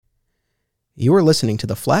You are listening to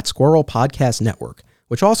the Flat Squirrel Podcast Network,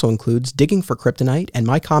 which also includes Digging for Kryptonite and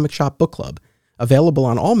My Comic Shop Book Club, available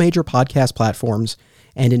on all major podcast platforms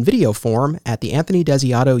and in video form at the Anthony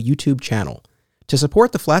Desiato YouTube channel. To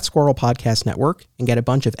support the Flat Squirrel Podcast Network and get a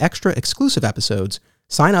bunch of extra exclusive episodes,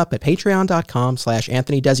 sign up at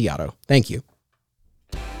patreon.com/Anthony Desiato. Thank you.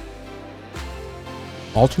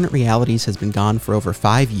 Alternate Realities has been gone for over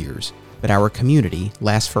 5 years, but our community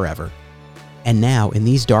lasts forever. And now, in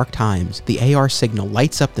these dark times, the AR signal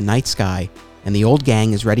lights up the night sky, and the old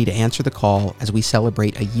gang is ready to answer the call as we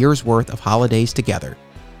celebrate a year's worth of holidays together.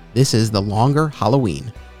 This is the Longer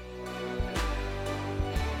Halloween.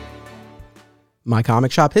 My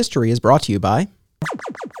Comic Shop History is brought to you by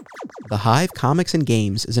The Hive Comics and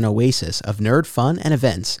Games is an oasis of nerd fun and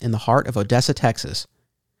events in the heart of Odessa, Texas.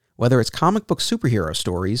 Whether it's comic book superhero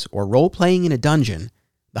stories or role-playing in a dungeon,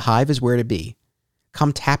 The Hive is where to be.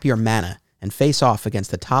 Come tap your mana and face off against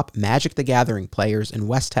the top Magic the Gathering players in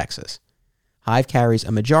West Texas. Hive carries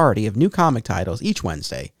a majority of new comic titles each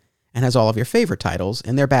Wednesday and has all of your favorite titles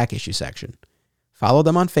in their back issue section. Follow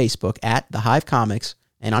them on Facebook at The Hive Comics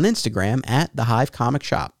and on Instagram at The Hive Comic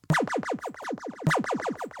Shop.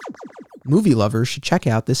 Movie lovers should check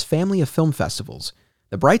out this family of film festivals: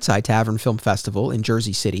 the Brightside Tavern Film Festival in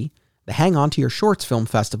Jersey City, the Hang On to Your Shorts Film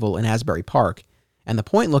Festival in Asbury Park, and the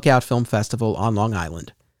Point Lookout Film Festival on Long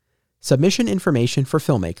Island. Submission information for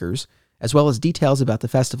filmmakers, as well as details about the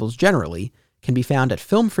festivals generally, can be found at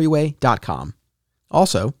filmfreeway.com.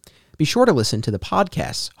 Also, be sure to listen to the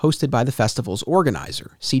podcasts hosted by the festival's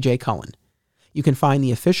organizer, CJ Cullen. You can find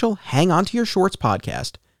the official Hang On to Your Shorts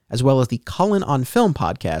podcast, as well as the Cullen on Film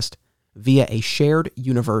podcast, via a shared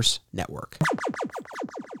universe network.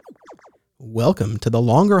 Welcome to the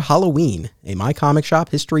Longer Halloween, a My Comic Shop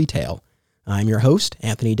history tale. I'm your host,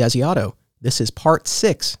 Anthony Desiato. This is part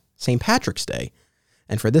 6, St. Patrick's Day.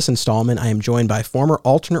 And for this installment, I am joined by former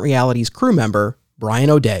Alternate Realities crew member,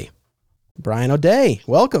 Brian O'Day. Brian O'Day,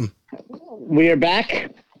 welcome. We are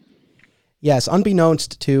back. Yes,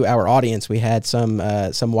 unbeknownst to our audience, we had some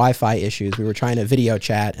Wi-Fi issues. We were trying to video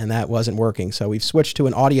chat, and that wasn't working. So we've switched to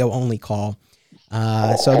an audio-only call.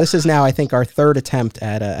 So this is now, I think, our third attempt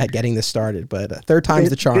at getting this started, but third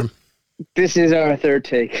time's the charm. This is our third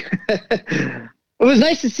take. It was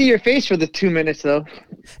nice to see your face for the 2 minutes, though.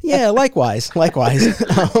 Yeah, likewise. Yeah,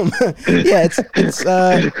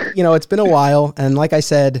 it's been a while, and like I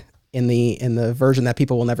said in the version that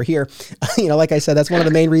people will never hear, like I said, that's one of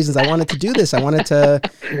the main reasons I wanted to do this. I wanted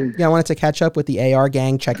to catch up with the AR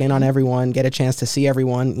gang, check in on everyone, get a chance to see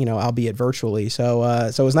everyone, albeit virtually. So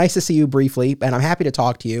it was nice to see you briefly, and I'm happy to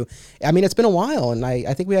talk to you. I mean, it's been a while, and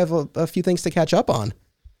I think we have a few things to catch up on.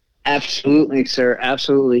 Absolutely, sir.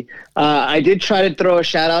 Absolutely. I did try to throw a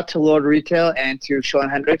shout out to Lord Retail and to Sean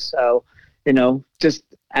Hendricks. So, just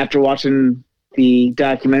after watching the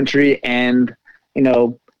documentary and,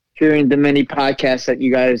 hearing the many podcasts that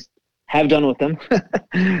you guys have done with them,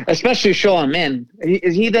 especially Sean, man,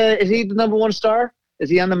 is he the number one star?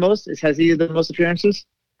 Is he on the most? Has he the most appearances?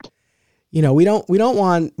 We don't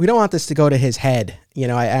want this to go to his head.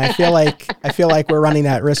 I feel like we're running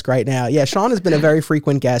that risk right now. Yeah, Sean has been a very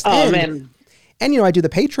frequent guest. Man. And I do the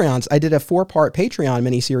Patreons. I did a 4-part Patreon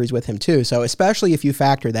miniseries with him too. So especially if you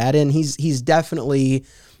factor that in, he's definitely,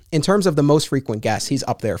 in terms of the most frequent guests, he's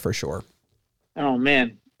up there for sure. Oh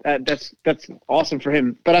man. That's awesome for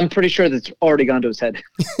him, but I'm pretty sure that's already gone to his head.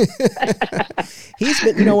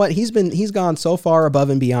 He's gone so far above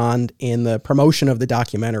and beyond in the promotion of the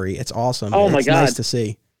documentary. It's awesome. Oh my God. Nice to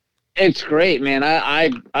see. It's great, man. I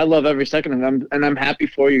love every second of it. I'm happy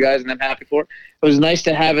for you guys, and I'm happy for it. It was nice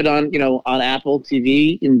to have it on, on Apple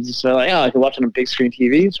TV, and just I could watch it on a big screen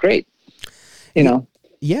TV. It's great.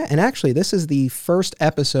 Yeah, and actually, this is the first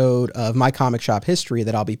episode of My Comic Shop History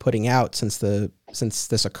that I'll be putting out since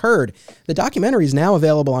this occurred. The documentary is now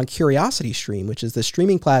available on CuriosityStream, which is the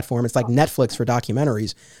streaming platform. It's like Netflix for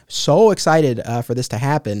documentaries. So excited for this to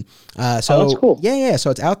happen. That's cool. Yeah.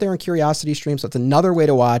 So it's out there on CuriosityStream. So it's another way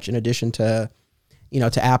to watch in addition to,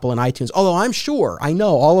 to Apple and iTunes. Although I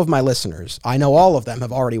know all of my listeners, I know all of them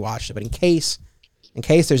have already watched it. But in case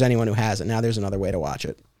there's anyone who hasn't, now there's another way to watch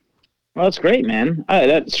it. Well, that's great, man.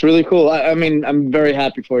 That's really cool. I mean, I'm very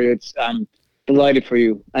happy for you. I'm delighted for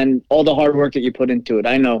you and all the hard work that you put into it.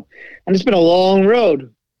 I know. And it's been a long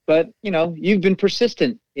road, but, you've been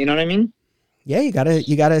persistent. You know what I mean? Yeah, you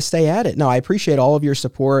gotta stay at it. No, I appreciate all of your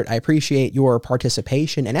support. I appreciate your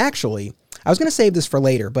participation. And actually, I was going to save this for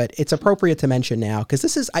later, but it's appropriate to mention now because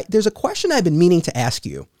there's a question I've been meaning to ask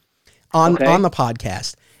you on the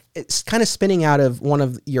podcast. It's kind of spinning out of one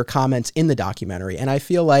of your comments in the documentary. And I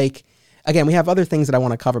feel like, again, we have other things that I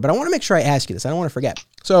want to cover, but I want to make sure I ask you this. I don't want to forget.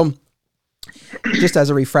 So just as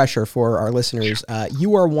a refresher for our listeners,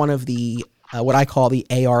 you are one of the what I call the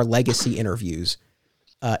AR legacy interviews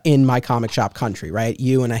in My Comic Shop Country, right?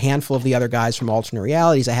 You and a handful of the other guys from Alternate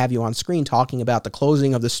Realities, I have you on screen talking about the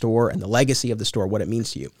closing of the store and the legacy of the store, what it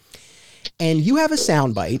means to you. And you have a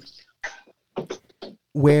soundbite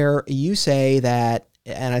where you say that,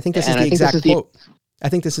 and I think this is the exact quote. I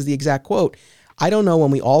think this is the exact quote. I don't know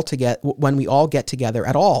when we all get together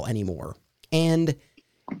at all anymore. And,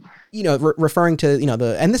 you know, referring to, you know,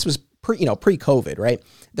 and this was pre-COVID, right?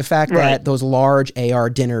 The fact that those large AR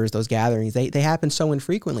dinners, those gatherings, they happen so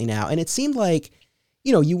infrequently now. And it seemed like,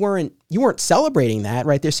 you know, you weren't celebrating that,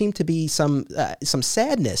 right? There seemed to be some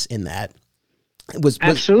sadness in that. Was my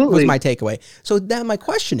takeaway. So then my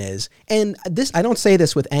question is, and this, I don't say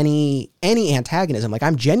this with any antagonism, like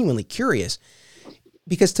I'm genuinely curious,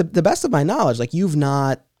 because to the best of my knowledge, like you've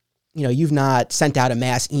not sent out a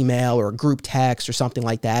mass email or a group text or something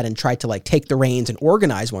like that and tried to like take the reins and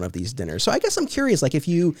organize one of these dinners. So I guess I'm curious, like if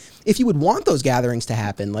you would want those gatherings to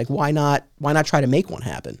happen, like why not try to make one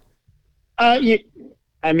happen? I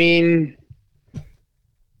mean,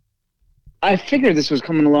 I figured this was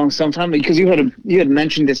coming along sometime because you had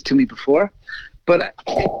mentioned this to me before, but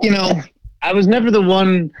you know, I was never the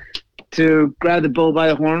one to grab the bull by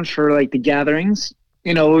the horns for like the gatherings.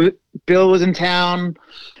 You know, Bill was in town.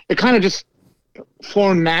 It kind of just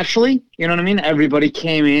formed naturally. You know what I mean? Everybody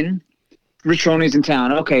came in. Rich Roney's in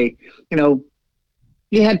town. Okay, you know,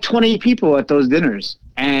 you had 20 people at those dinners,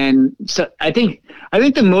 and so I think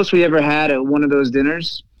the most we ever had at one of those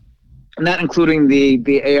dinners, not including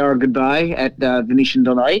the AR goodbye at Venetian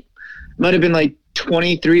Delight, might have been like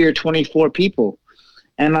 23 or 24 people.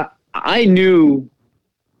 And I knew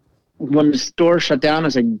when the store shut down, I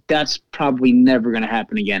was like, that's probably never going to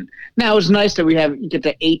happen again. Now, it's nice that you get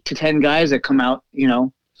the 8 to 10 guys that come out, you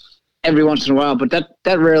know, every once in a while, but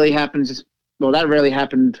that rarely happens. Well, that rarely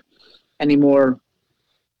happened anymore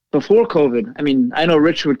before COVID. I mean, I know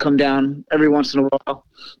Rich would come down every once in a while,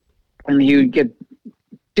 and he would get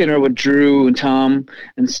dinner with Drew and Tom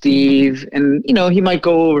and Steve, and you know, he might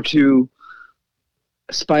go over to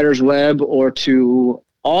Spider's Web or to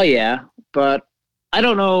Oh Yeah, but I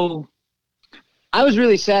don't know. I was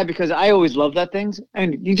really sad because I always loved that things,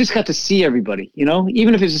 and you just got to see everybody, you know,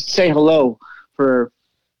 even if it's just say hello for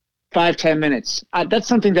 5-10 minutes. That's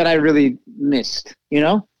something that I really missed, you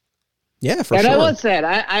know. Yeah, for sure. And I was sad.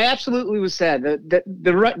 I absolutely was sad.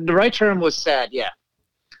 The right term was sad. Yeah.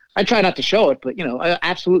 I try not to show it, but, you know, I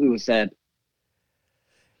absolutely was sad.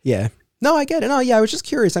 Yeah. No, I get it. No, yeah, I was just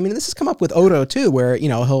curious. I mean, this has come up with Odo, too, where, you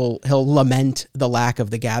know, he'll lament the lack of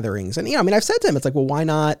the gatherings. And, you know, I mean, I've said to him, it's like, well, why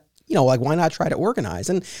not, you know, like, why not try to organize?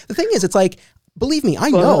 And the thing is, it's like, believe me, I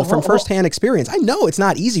know from firsthand experience, I know it's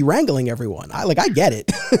not easy wrangling everyone. I get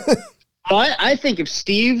it. Well, I think if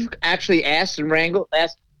Steve actually asked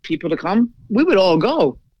people to come, we would all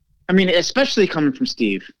go. I mean, especially coming from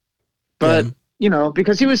Steve. But... Yeah. You know,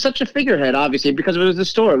 because he was such a figurehead, obviously, because it was the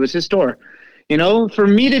store. It was his store. You know, for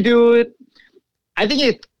me to do it, I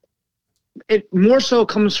think it more so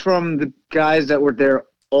comes from the guys that were there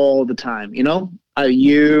all the time, you know,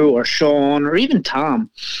 you or Sean or even Tom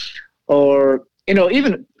or, you know,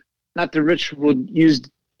 even not that Rich would use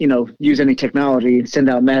any technology and send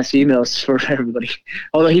out mass emails for everybody,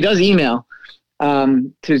 although he does email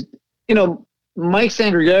to, you know, Mike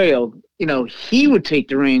San Gregorio, you know, he would take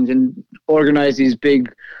the reins and organize these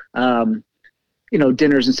big, you know,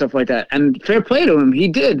 dinners and stuff like that. And fair play to him, he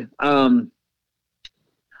did. I'm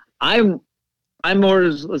more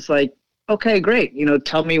it's like, okay, great. You know,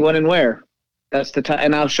 tell me when and where. That's the time,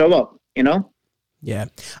 and I'll show up. You know. Yeah,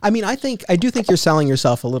 I mean, I do think you're selling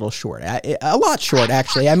yourself a little short, a lot short,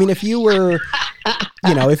 actually. I mean, if you were,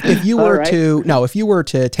 you know, if you were if you were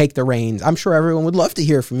to take the reins, I'm sure everyone would love to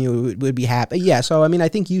hear from you. Would be happy. Yeah. So, I mean, I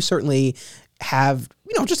think you certainly have,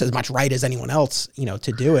 you know, just as much right as anyone else, you know,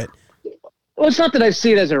 to do it. Well, it's not that I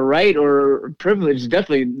see it as a right or privilege.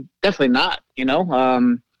 Definitely not. You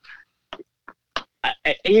know,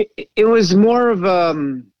 it was more of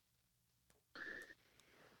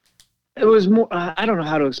it was more. I don't know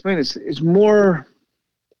how to explain this. It was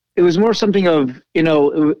more something of, you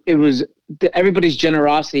know, it was everybody's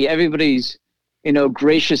generosity, everybody's, you know,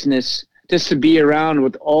 graciousness, just to be around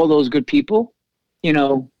with all those good people. You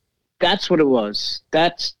know, that's what it was.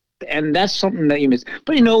 That's something that you miss.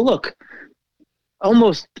 But, you know, look,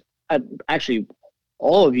 almost actually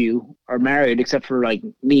all of you are married except for like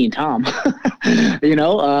me and Tom. You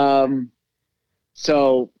know,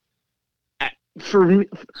 so. For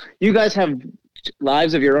you guys have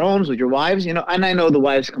lives of your own with your wives, you know, and I know the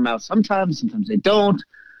wives come out sometimes they don't.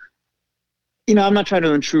 You know, I'm not trying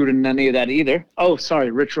to intrude in any of that either. Oh, sorry,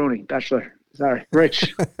 Rich Roney, Bachelor. Sorry,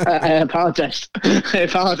 Rich. I apologize. I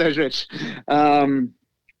apologize, Rich.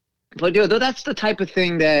 But that's the type of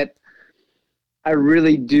thing that I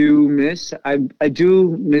really do miss. I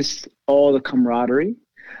do miss all the camaraderie.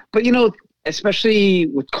 But especially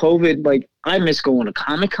with COVID, like I miss going to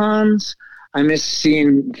Comic Cons. I miss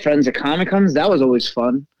seeing friends at Comic Cons. That was always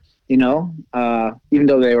fun, even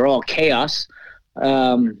though they were all chaos.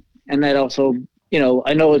 And that also,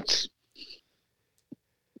 I know it's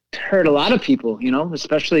hurt a lot of people,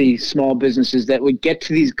 especially small businesses that would get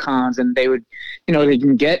to these cons and they would, they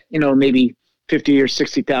can get, maybe $50,000 or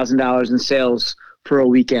 $60,000 in sales for a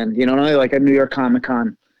weekend, like a New York Comic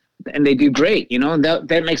Con, and they do great, and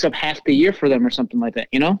that makes up half the year for them or something like that,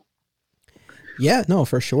 Yeah, no,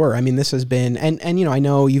 for sure. I mean, this has been, and I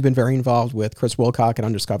know you've been very involved with Chris Wilcock at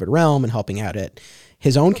Undiscovered Realm and helping out at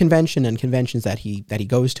his own convention and conventions that he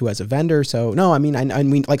goes to as a vendor. So no, I mean,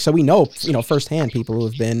 so we know, firsthand people who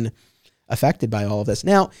have been affected by all of this.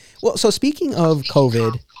 Now, well, so speaking of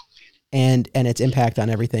COVID and its impact on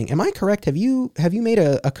everything, am I correct? Have you made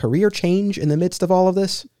a career change in the midst of all of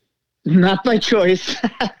this? Not by choice.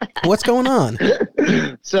 What's going on?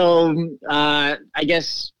 So, I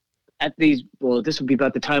guess this would be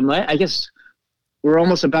about the time. I guess we're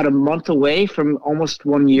almost about a month away from almost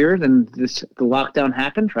 1 year. Then the lockdown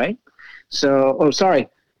happened, right? So,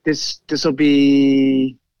 this will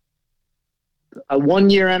be a 1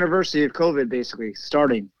 year anniversary of COVID, basically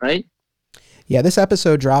starting, right? Yeah, this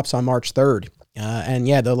episode drops on March 3rd, and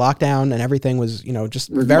yeah, the lockdown and everything was, just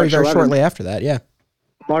very very shortly after that. Yeah,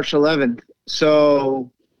 March 11th.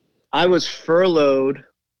 So, I was furloughed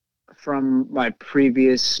from my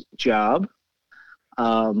previous job.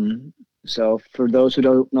 So for those who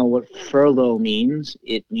don't know what furlough means,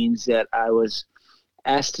 it means that I was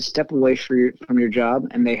asked to step away from your job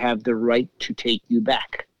and they have the right to take you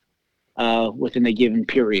back within a given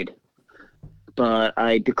period. But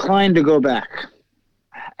I declined to go back.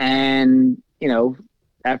 And,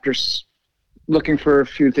 after looking for a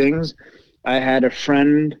few things, I had a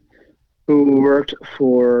friend who worked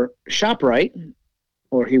for ShopRite,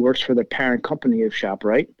 or he works for the parent company of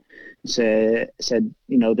ShopRite, said,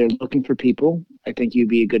 they're looking for people. I think you'd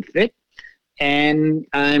be a good fit. And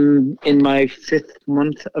I'm in my 5th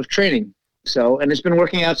month of training. And it's been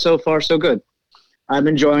working out so far, so good. I'm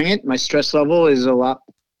enjoying it. My stress level is a lot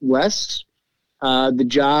less. The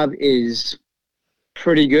job is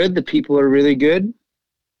pretty good. The people are really good.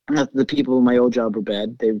 Not the people in my old job were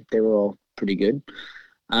bad. They were all pretty good.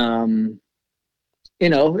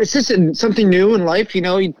 It's just something new in life. You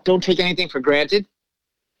don't take anything for granted.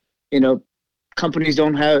 Companies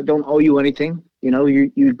don't owe you anything.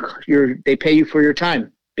 They pay you for your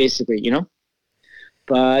time, basically.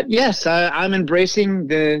 But yes, I'm embracing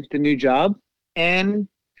the new job, and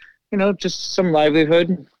just some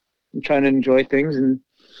livelihood. I'm trying to enjoy things and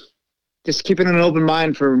just keeping an open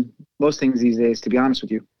mind for most things these days, to be honest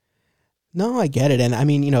with you. No, I get it. And I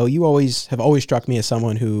mean, you have always struck me as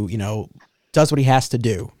someone who, does what he has to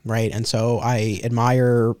do. Right. And so I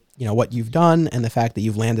admire, what you've done and the fact that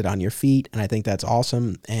you've landed on your feet. And I think that's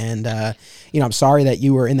awesome. And, I'm sorry that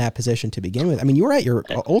you were in that position to begin with. I mean, you were at your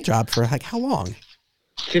old job for like how long?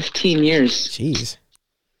 15 years. Jeez.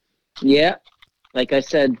 Yeah. Like I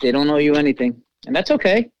said, they don't owe you anything, and that's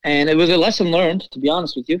okay. And it was a lesson learned, to be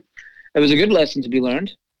honest with you. It was a good lesson to be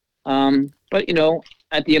learned. But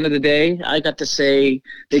at the end of the day, I got to say,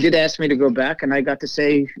 they did ask me to go back, and I got to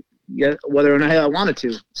say whether or not I wanted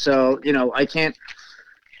to. So,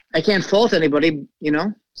 I can't fault anybody,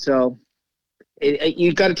 so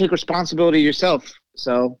you've got to take responsibility yourself.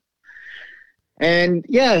 So, and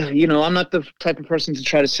yeah, I'm not the type of person to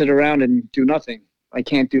try to sit around and do nothing.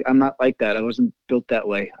 I'm not like that. I wasn't built that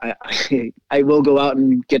way. I will go out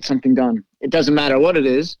and get something done. It doesn't matter what it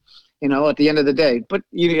is, at the end of the day. But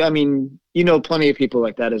plenty of people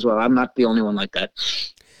like that as well. I'm not the only one like that.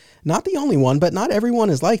 Not the only one, but not everyone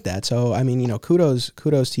is like that. So, I mean, kudos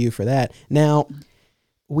to you for that. Now,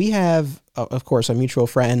 we have, of course, a mutual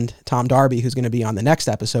friend, Tom Darby, who's going to be on the next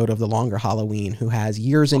episode of The Longer Halloween, who has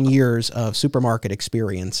years and years of supermarket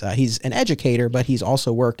experience. He's an educator, but he's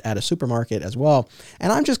also worked at a supermarket as well.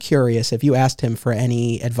 And I'm just curious if you asked him for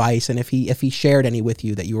any advice and if he shared any with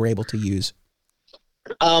you that you were able to use.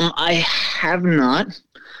 I have not,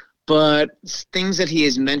 but things that he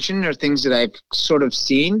has mentioned are things that I've sort of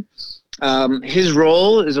seen. His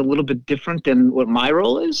role is a little bit different than what my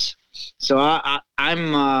role is. So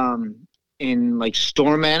I'm in like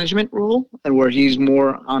store management role, and where he's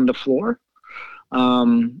more on the floor.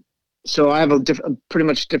 So I have a pretty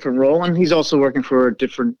much different role, and he's also working for a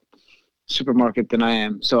different supermarket than I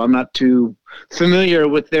am. So I'm not too familiar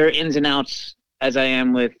with their ins and outs as I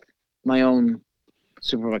am with my own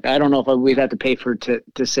supermarket. I don't know if we'd have to pay for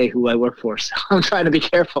to say who I work for. So I'm trying to be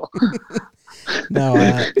careful. No,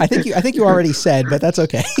 I think you already said, but that's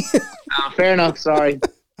okay. Fair enough. Sorry.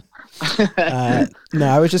 No,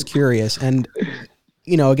 I was just curious. And,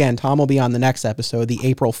 again, Tom will be on the next episode, the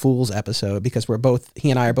April Fool's episode, because he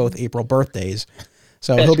and I are both April birthdays.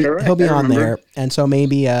 So he'll be on there. And so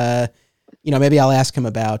maybe, maybe I'll ask him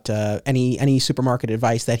about any supermarket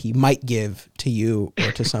advice that he might give to you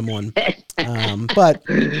or to someone. But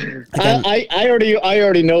again, I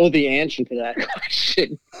already know the answer to that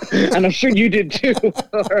question, and I'm sure you did too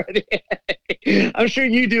already. I'm sure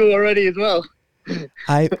you do already as well.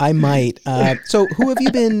 I might. So who have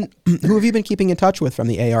you been keeping in touch with from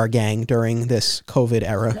the AR gang during this COVID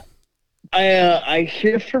era? I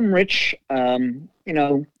hear from Rich.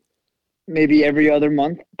 Maybe every other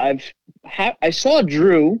month. I saw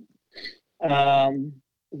Drew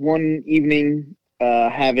one evening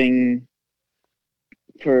having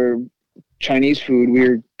for Chinese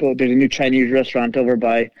food. There's a new Chinese restaurant over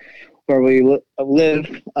by where we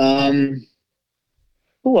live.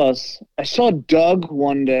 Who else? I saw Doug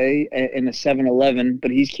one day in a 7-Eleven,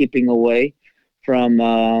 but he's keeping away from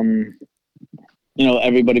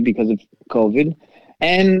everybody because of COVID.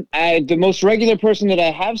 And the most regular person that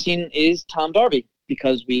I have seen is Tom Darby,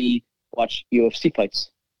 because we watch UFC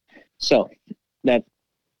fights. So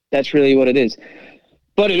that's really what it is.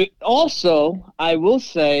 But also, I will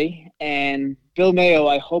say, and Bill Mayo,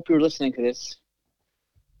 I hope you're listening to this,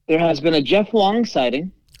 there has been a Jeff Wong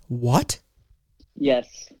sighting. What?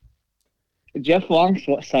 Yes. A Jeff Wong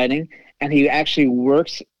sighting, and he actually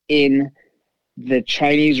works in the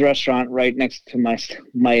Chinese restaurant right next to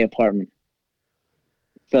my apartment.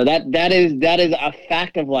 So that is a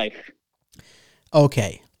fact of life.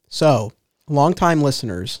 Okay. So, longtime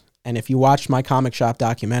listeners, and if you watched my comic shop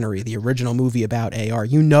documentary, the original movie about AR,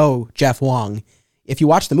 Jeff Wong. If you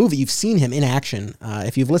watch the movie, you've seen him in action.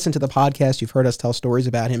 If you've listened to the podcast, you've heard us tell stories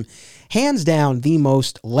about him. Hands down, the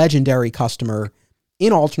most legendary customer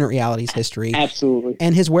in alternate realities history. Absolutely.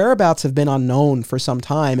 And his whereabouts have been unknown for some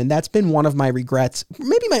time, and that's been one of my regrets,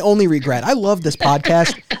 maybe my only regret. I love this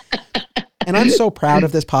podcast. And I'm so proud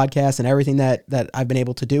of this podcast and everything that I've been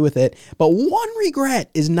able to do with it. But one regret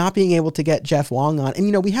is not being able to get Jeff Wong on.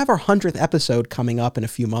 And, we have our 100th episode coming up in a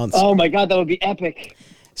few months. Oh, my God, that would be epic.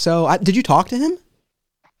 So did you talk to him?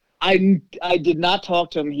 I did not talk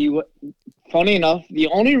to him. Funny enough, the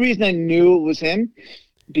only reason I knew it was him,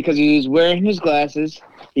 because he was wearing his glasses.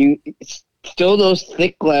 Still those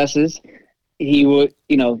thick glasses. He would,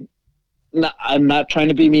 I'm not trying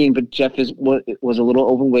to be mean, but Jeff was a little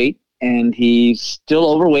overweight. And he's still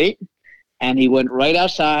overweight, and he went right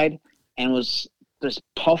outside and was just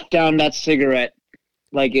puffed down that cigarette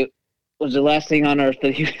like it was the last thing on earth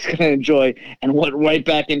that he was going to enjoy, and went right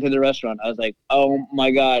back into the restaurant. I was like, oh, my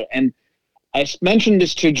God. And I mentioned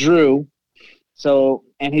this to Drew,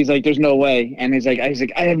 and he's like, there's no way. And he's like,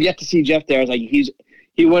 I have yet to see Jeff there. I was like,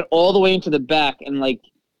 he went all the way into the back, and, like,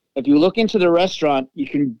 if you look into the restaurant, you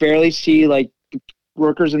can barely see, like, the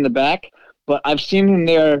workers in the back, but I've seen him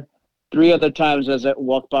there 3 other times as I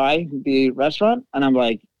walk by the restaurant, and I'm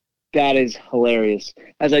like, that is hilarious.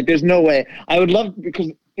 I was like, there's no way. I would love,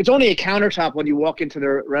 because it's only a countertop when you walk into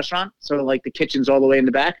the restaurant, so like the kitchen's all the way in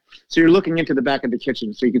the back. So you're looking into the back of the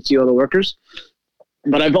kitchen so you can see all the workers.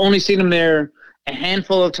 But I've only seen him there a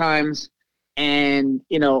handful of times, and,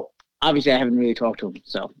 obviously I haven't really talked to him.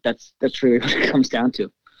 So that's really what it comes down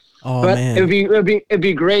to. Oh, but man. It'd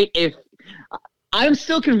be great if I'm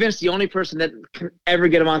still convinced the only person that can ever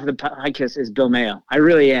get him onto the podcast is Bill Mayo. I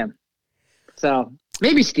really am. So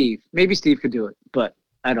maybe Steve. Maybe Steve could do it, but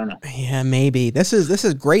I don't know. Yeah, maybe. This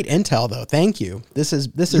is great intel, though. Thank you. This is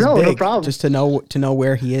big. No problem. Just to know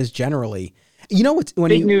where he is generally. What's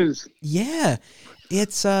big news. Yeah,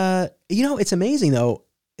 it's it's amazing though,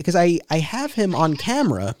 because I have him on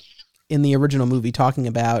camera in the original movie talking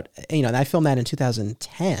about and I filmed that in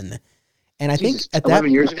 2010, and I think at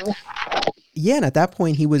 11 years ago. Yeah, and at that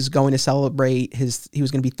point he was going to celebrate he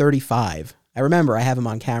was going to be 35. I remember I have him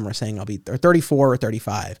on camera saying I'll be 34 or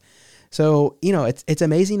 35. So, it's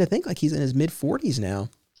amazing to think like he's in his mid 40s now.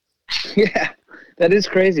 Yeah, that is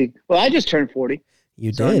crazy. Well, I just turned 40.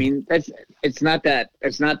 You did. So, I mean, it's not that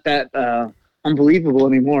unbelievable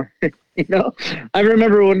anymore. I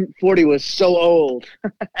remember when 40 was so old.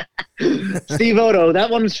 Steve Odo, that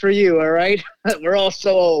one's for you. All right. We're all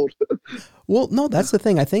so old. Well, no, that's the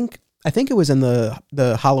thing. I think it was in the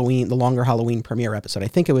longer Halloween premiere episode. I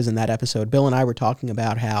think it was in that episode. Bill and I were talking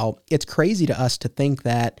about how it's crazy to us to think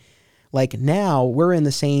that, like, now we're in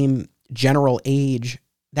the same general age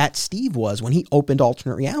that Steve was when he opened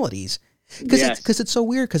alternate realities. Because it's so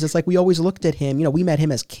weird, because it's like we always looked at him, we met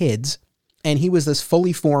him as kids, and he was this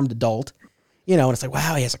fully formed adult, and it's like,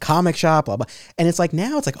 wow, he has a comic shop, blah, blah. And it's like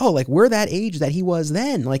now it's like, oh, like we're that age that he was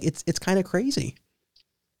then. Like it's kind of crazy.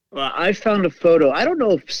 Well, I found a photo. I don't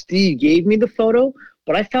know if Steve gave me the photo,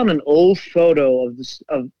 but I found an old photo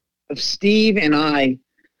of Steve and I.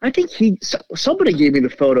 I think somebody gave me the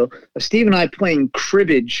photo of Steve and I playing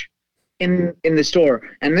cribbage in the store.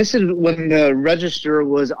 And this is when the register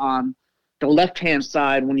was on the left-hand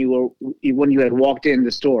side when you had walked in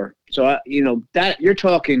the store. So, that you're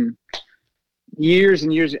talking years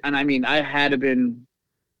and years. And I mean, I had to been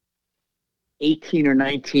 18 or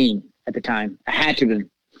 19 at the time. I had to been.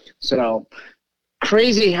 So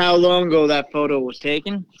crazy how long ago that photo was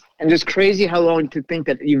taken, and just crazy how long to think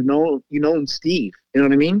that you've known Steve. You know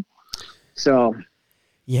what I mean? So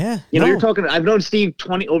yeah, you're talking. I've known Steve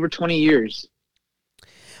over 20 years.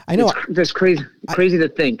 I know. It's just crazy to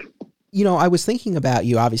think. I was thinking about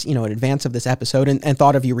you, obviously, in advance of this episode, and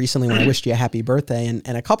thought of you recently when I wished you a happy birthday, and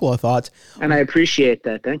a couple of thoughts. And I appreciate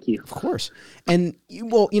that. Thank you. Of course. And,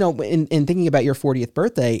 well, in thinking about your 40th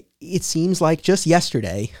birthday, it seems like just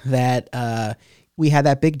yesterday that we had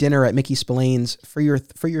that big dinner at Mickey Spillane's for your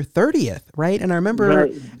 30th, right? And I remember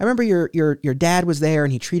your dad was there,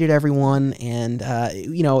 and he treated everyone, and,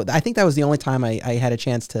 I think that was the only time I had a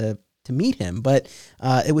chance to meet him, but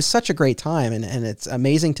it was such a great time, and it's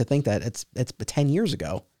amazing to think that it's 10 years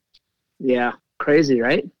ago. Yeah, crazy,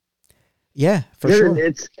 right? Yeah, for sure.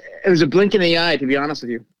 It was a blink in the eye, to be honest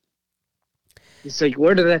with you. It's like,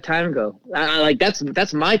 where did that time go?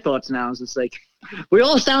 That's my thoughts now. It's just like, we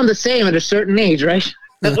all sound the same at a certain age, right?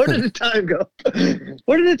 Where did the time go?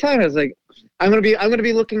 Where did the time? I was like, I'm gonna be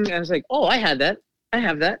looking, and it's like, oh, I had that. I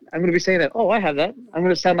have that. I'm gonna be saying that. Oh, I have that. I'm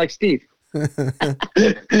gonna sound like Steve.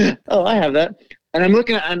 Oh, I have that. And I'm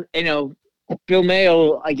looking at, Bill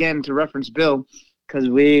Mayo, again, to reference Bill, because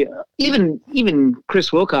we, even Chris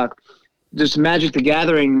Wilcock, just Magic the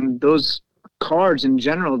Gathering, those cards in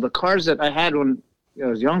general, the cards that I had when I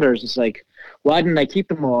was younger, it's just like, why didn't I keep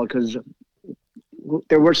them all? Because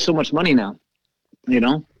they're worth so much money now,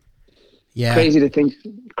 Yeah. Crazy to think,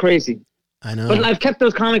 crazy. I know. But I've kept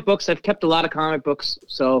those comic books. I've kept a lot of comic books,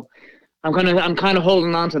 so I'm kind of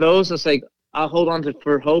holding on to those. It's like, I'll hold on to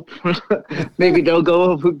for hope. Maybe they'll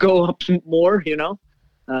go up more, Yeah.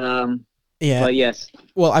 But yes.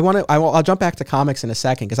 Well, I'll jump back to comics in a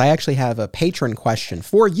second, because I actually have a patron question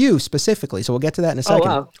for you specifically. So we'll get to that in a second.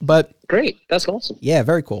 Oh, wow. But great. That's awesome. Yeah,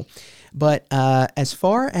 very cool. But as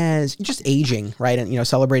far as just aging, right, and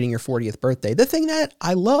celebrating your 40th birthday, the thing that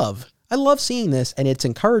I love seeing this, and it's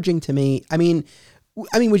encouraging to me. I mean,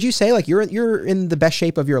 would you say like you're in the best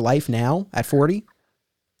shape of your life now at 40?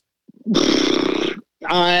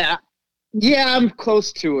 Yeah, I'm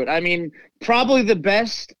close to it. I mean, probably the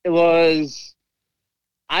best was,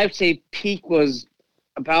 I'd say peak was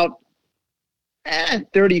about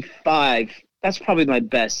 35. That's probably my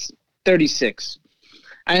best. 36.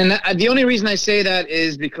 And the only reason I say that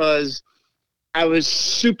is because I was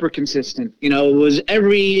super consistent. It was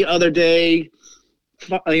every other day,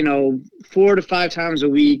 4 to 5 times a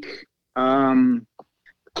week.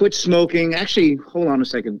 Quit smoking. Actually, hold on a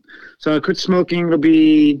second. So I quit smoking. It'll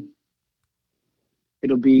be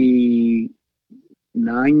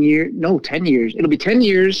 9 years. No, 10 years. It'll be 10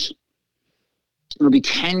 years. It'll be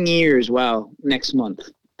 10 years. Wow. Next month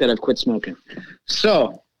that I've quit smoking.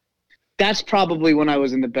 So that's probably when I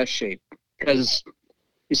was in the best shape, because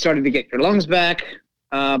you started to get your lungs back.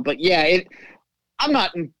 But yeah, I'm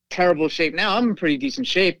not in terrible shape now. I'm in pretty decent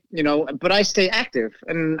shape, but I stay active.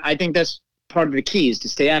 And I think that's part of the key, is to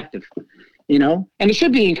stay active, and it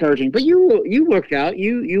should be encouraging. But you worked out,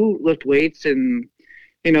 you lift weights, and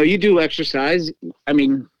you do exercise. I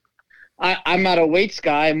mean, I'm not a weights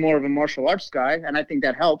guy, I'm more of a martial arts guy, and I think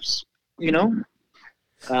that helps,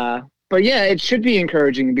 but yeah, it should be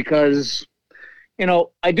encouraging, because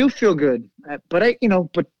I do feel good, but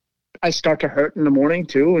I start to hurt in the morning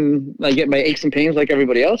too, and I get my aches and pains like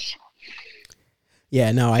everybody else.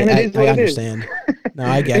 Yeah, no, I understand. No,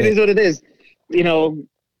 I get it. It is what it is. You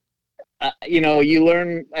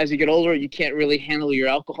learn as you get older, you can't really handle your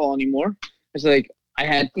alcohol anymore. It's like, I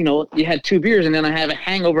had, you had 2 beers and then I have a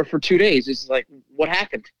hangover for 2 days. It's like, what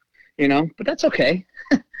happened? But that's okay.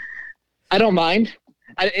 I don't mind.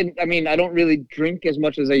 I mean, I don't really drink as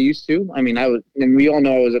much as I used to. I mean, and we all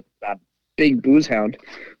know I was a big booze hound,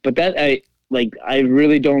 but I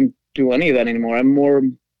really don't do any of that anymore. I'm more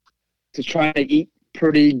just trying to eat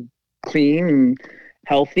pretty clean and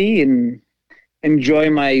healthy and enjoy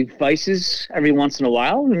my vices every once in a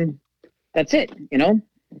while, and that's it.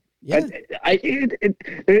 Yeah.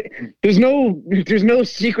 There's no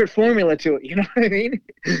secret formula to it. You know what I mean?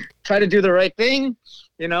 Try to do the right thing.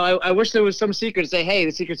 You know, I wish there was some secret to say, hey,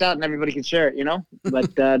 the secret's out and everybody can share it, you know?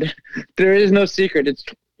 But there is no secret. It's,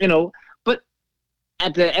 you know, but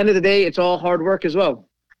at the end of the day, it's all hard work as well.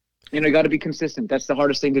 You know, you got to be consistent. That's the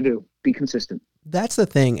hardest thing to do. Be consistent. That's the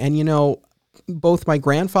thing. And, you know, both my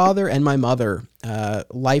grandfather and my mother,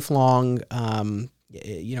 lifelong,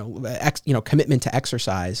 commitment to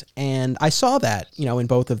exercise. And I saw that, you know, in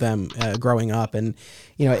both of them growing up. And,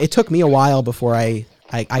 you know, it took me a while before I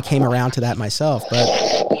came around to that myself. But,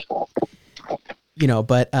 you know,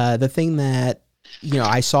 the thing that, you know,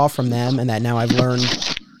 I saw from them and that now I've learned,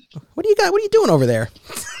 what do you got? What are you doing over there?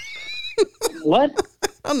 What?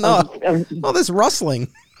 Oh, no. All this rustling.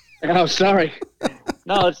 Oh, sorry.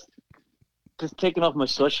 No, it's just taking off my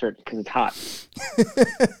sweatshirt because it's hot.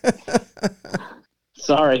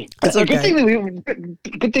 Sorry. It's okay.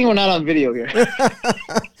 Good thing we're not on video here.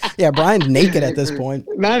 Yeah, Brian's naked at this point.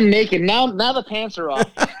 Now I'm naked. Now the pants are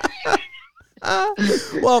off.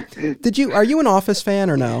 Well, are you an Office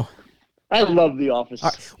fan or no? I love The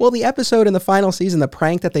Office. Well, the episode in the final season, the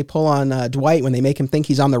prank that they pull on Dwight when they make him think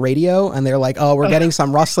he's on the radio, and they're like, "Oh, we're getting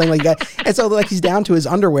some rustling," and so like he's down to his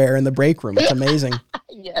underwear in the break room. It's amazing.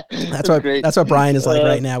 Yeah, that's what Brian is like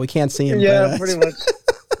right now. We can't see him. Yeah, pretty much.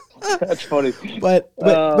 That's funny. But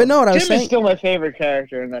no, what I was saying. Jim is still my favorite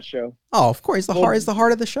character in that show. Oh, of course, he's the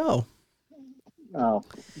heart of the show. Oh,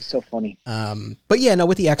 he's so funny. But yeah, no,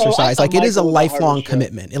 with the exercise, it is a lifelong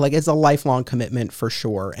commitment. It's a lifelong commitment for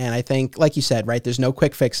sure. And I think, like you said, right, there's no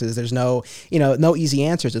quick fixes. There's no easy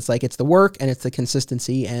answers. It's like, it's the work and it's the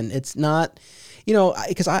consistency, and it's not, you know,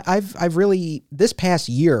 because I've really, this past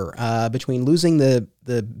year, between losing the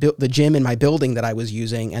gym in my building that I was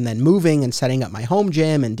using and then moving and setting up my home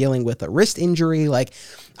gym and dealing with a wrist injury, like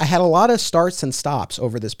I had a lot of starts and stops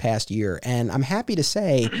over this past year. And I'm happy to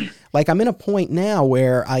say, like, I'm in a point now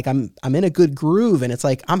where like I'm in a good groove, and it's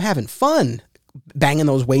like I'm having fun banging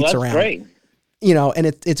those weights around. Great. You know, and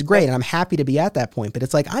it's great. And I'm happy to be at that point. But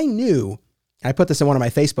it's like, I put this in one of my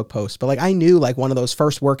Facebook posts, but like I knew, like, one of those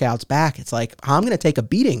first workouts back, it's like, I'm going to take a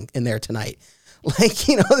beating in there tonight. Like,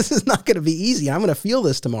 you know, this is not going to be easy. I'm going to feel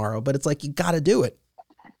this tomorrow, but it's like, you got to do it.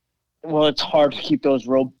 Well, it's hard to keep those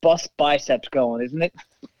robust biceps going, isn't it?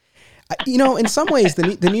 You know, in some ways,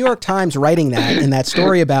 the New York Times writing that in that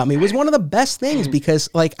story about me was one of the best things, because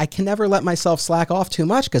like I can never let myself slack off too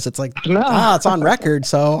much, because it's like, it's on record,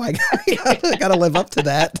 so I got to live up to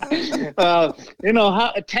that. You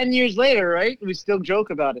know, 10 years later, right? We still joke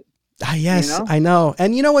about it. Yes, you know? I know.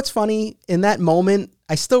 And you know what's funny? In that moment,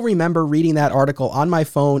 I still remember reading that article on my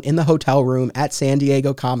phone in the hotel room at San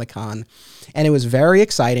Diego Comic-Con. And it was very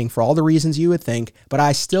exciting for all the reasons you would think. But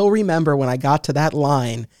I still remember when I got to that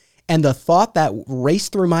line, and the thought that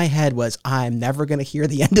raced through my head was, I'm never going to hear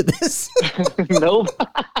the end of this. Nope.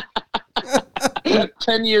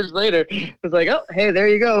 10 years later, it's like, oh, hey, there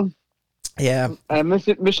you go. Yeah.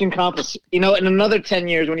 Mission accomplished. You know, in another 10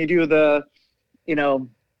 years, when you do the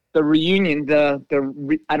reunion,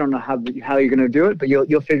 I don't know how you're going to do it, but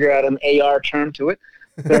you'll figure out an AR term to it.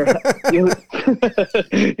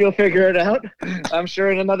 You'll figure it out. I'm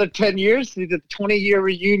sure in another 10 years, the 20-year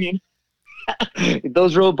reunion.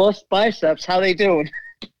 Those robust biceps, how they doing?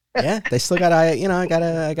 Yeah, they still I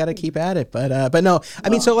gotta keep at it. But no, I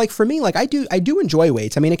mean, so like for me, like I do enjoy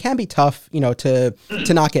weights. I mean, it can be tough, you know, to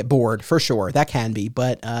not get bored, for sure. That can be,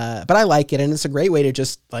 but I like it, and it's a great way to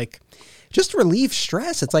just relieve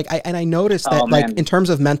stress. It's like, I noticed that, like, in terms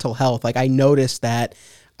of mental health, like I noticed that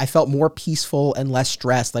I felt more peaceful and less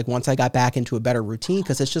stressed, like, once I got back into a better routine,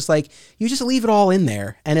 because it's just like, you just leave it all in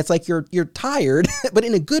there, and it's like you're tired, but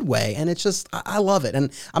in a good way, and it's just, I love it.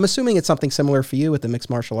 And I'm assuming it's something similar for you with the mixed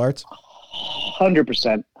martial arts.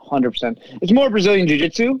 100%. It's more Brazilian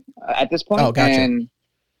Jiu-Jitsu at this point. Oh, gotcha. And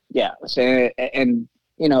yeah, and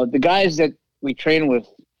you know, the guys that we train with,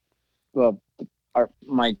 well,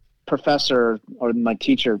 my professor or my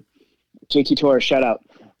teacher, JT Torres, shout out.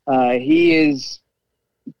 He is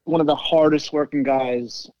one of the hardest working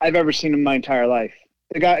guys I've ever seen in my entire life.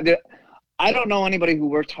 I don't know anybody who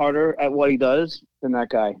works harder at what he does than that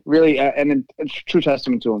guy. Really, and it's a true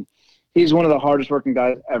testament to him. He's one of the hardest working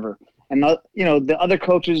guys ever. And you know, the other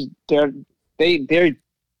coaches, they're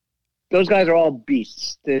those guys are all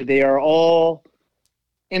beasts. They are all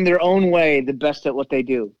in their own way the best at what they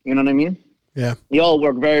do. You know what I mean? Yeah. They all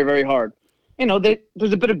work very, very hard. You know,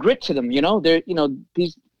 there's a bit of grit to them. You know, they're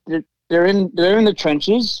in the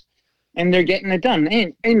trenches, and they're getting it done.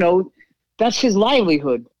 And you know, that's his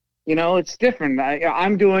livelihood. You know, it's different.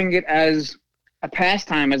 I'm doing it as a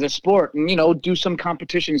pastime, as a sport, and you know, do some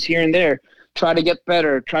competitions here and there. try to get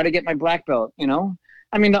better, try to get my black belt, you know?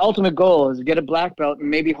 I mean, the ultimate goal is to get a black belt and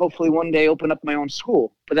maybe hopefully one day open up my own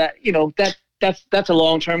school. But that, you know, that's a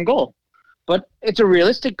long-term goal. But it's a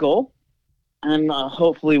realistic goal, and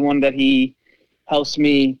hopefully one that he helps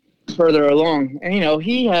me further along. And, you know,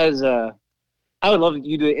 he has I would love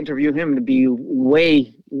you to interview him to be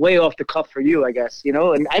way, way off the cuff for you, I guess, you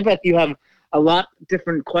know? And I bet you have a lot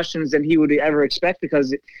different questions than he would ever expect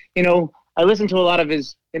because, you know, I listen to a lot of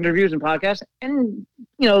his interviews and podcasts, and,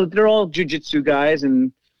 you know, they're all jiu-jitsu guys,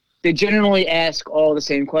 and they generally ask all the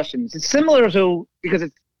same questions. It's similar to, because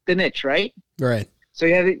it's the niche, right? Right. So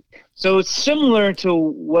so it's similar to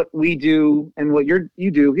what we do and what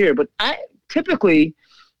you do here. But I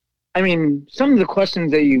mean, some of the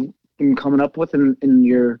questions that you've been coming up with in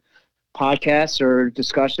your podcasts or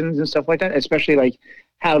discussions and stuff like that, especially like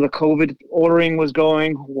how the COVID ordering was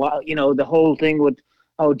going, you know, the whole thing with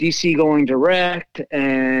DC going direct,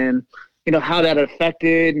 and, you know, how that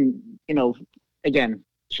affected, and, you know, again,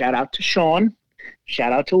 shout out to Sean,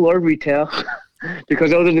 shout out to Lord Retail,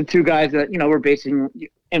 because those are the two guys that, you know, we're basing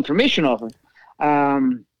information off of.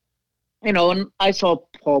 You know, and I saw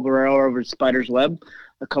Paul Barrero over at Spider's Web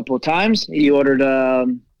a couple of times. He ordered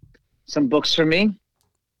some books for me.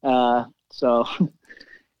 So,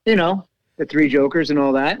 you know, the Three Jokers and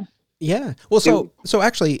all that. Yeah. Well,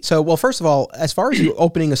 well, first of all, as far as you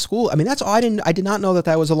opening a school, I mean, I did not know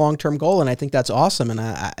that was a long-term goal. And I think that's awesome. And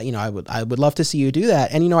I would love to see you do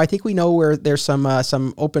that. And, you know, I think we know where there's some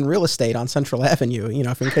open real estate on Central Avenue, you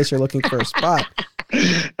know, if in case you're looking for a spot.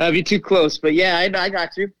 That'd be too close, but yeah, I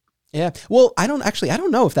got you. Yeah. Well, I don't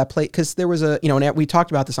know if that place, because there was and we talked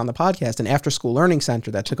about this on the podcast, an after school learning center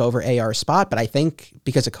that took over AR spot, but I think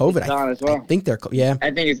because of COVID, I think they're, yeah. I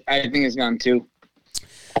think it's gone too.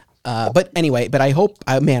 But anyway, I hope,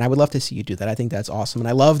 man, I would love to see you do that. I think that's awesome. And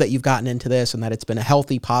I love that you've gotten into this and that it's been a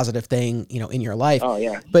healthy, positive thing, you know, in your life. Oh,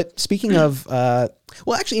 yeah. But speaking of, well,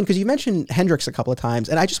 actually, because you mentioned Hendrix a couple of times,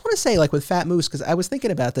 and I just want to say, like with Fat Moose, because I was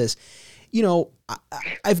thinking about this, you know,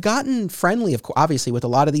 I've gotten friendly, obviously, with a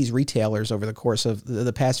lot of these retailers over the course of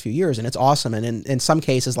the past few years, and it's awesome. And in some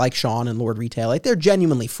cases, like Sean and Lord Retail, like they're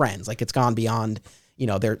genuinely friends. Like it's gone beyond, you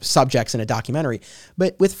know, their subjects in a documentary.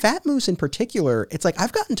 But with Fat Moose in particular, it's like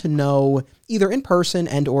I've gotten to know, either in person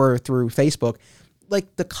and or through Facebook,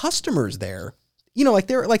 like the customers there. You know, like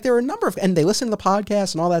there are a number of, and they listen to the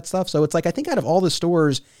podcast and all that stuff. So it's like I think out of all the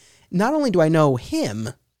stores, not only do I know him,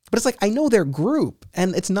 but it's like I know their group,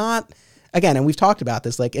 and it's not. Again, and we've talked about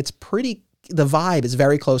this, like the vibe is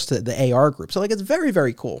very close to the AR group. So like, it's very,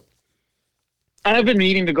 very cool. I've been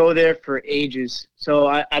meaning to go there for ages. So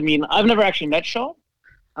I mean, I've never actually met Sean,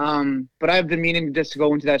 but I've been meaning just to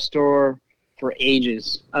go into that store for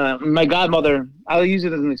ages. My godmother, I'll use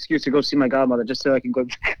it as an excuse to go see my godmother just so I can go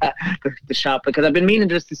to the shop, because I've been meaning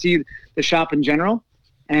just to see the shop in general.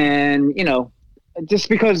 And, you know, just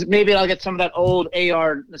because maybe I'll get some of that old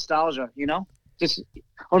AR nostalgia, you know?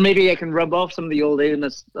 Or maybe I can rub off some of the old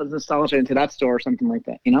nostalgia into that store or something like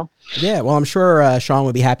that, you know? Yeah, well, I'm sure Sean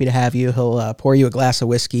would be happy to have you. He'll pour you a glass of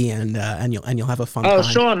whiskey, and you'll have a fun time. Oh,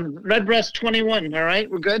 Sean, Redbreast 21. All right,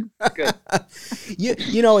 we're good. Good.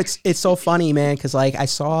 you know, it's so funny, man, because like I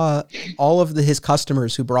saw all of his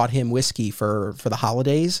customers who brought him whiskey for the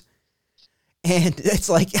holidays, and it's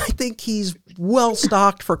like I think he's well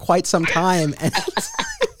stocked for quite some time, and.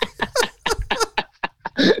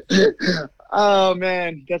 Oh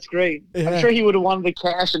man, that's great. Yeah. I'm sure he would have wanted the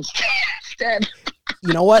cash instead.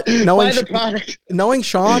 You know what? Knowing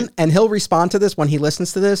Sean, and he'll respond to this when he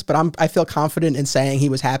listens to this, but I feel confident in saying he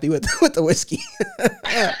was happy with the whiskey.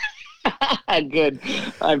 Good.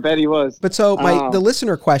 I bet he was. But so the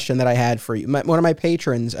listener question that I had for you, one of my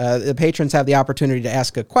patrons, the patrons have the opportunity to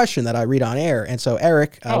ask a question that I read on air. And so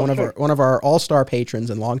Eric, one of our all-star patrons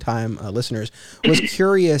and longtime listeners, was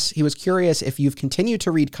curious. He was curious if you've continued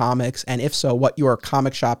to read comics, and if so, what your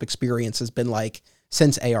comic shop experience has been like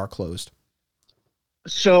since AR closed.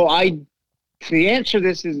 So the answer to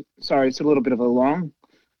this is, sorry, it's a little bit of a long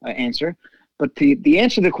answer, but the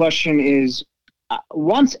answer to the question is,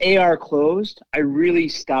 once AR closed, I really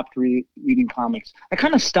stopped reading comics. I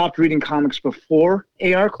kind of stopped reading comics before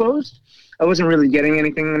AR closed. I wasn't really getting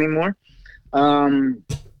anything anymore. I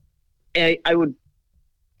would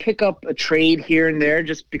pick up a trade here and there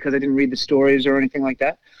just because I didn't read the stories or anything like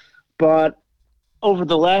that. But over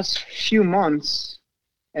the last few months,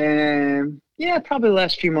 probably the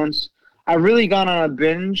last few months, I've really gone on a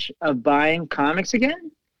binge of buying comics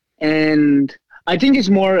again. And I think it's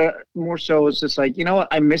more so it's just like, you know what,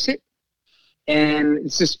 I miss it. And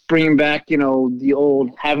it's just bringing back, you know, the old,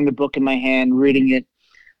 having the book in my hand, reading it,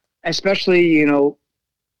 especially, you know,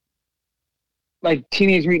 like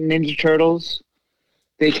Teenage Mutant Ninja Turtles,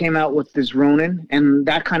 they came out with this Ronin, and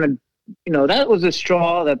that kind of, that was a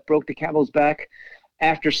straw that broke the camel's back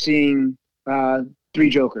after seeing Three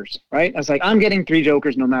Jokers, right? I was like, I'm getting Three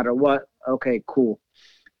Jokers no matter what. Okay, cool.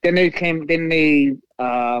 Then they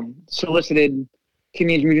solicited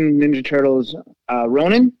Teenage Mutant Ninja Turtles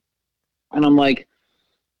Ronin, and I'm like,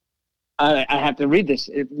 I have to read this.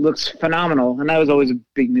 It looks phenomenal. And I was always a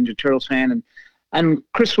big Ninja Turtles fan, and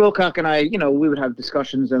Chris Wilcock and I, we would have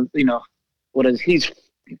discussions of, he's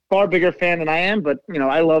a far bigger fan than I am, but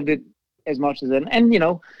I loved it as much as it.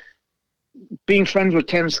 And being friends with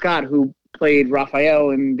Ken Scott, who played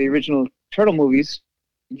Raphael in the original Turtle movies,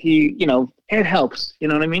 he, it helps. You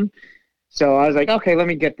know what I mean? So I was like, okay, let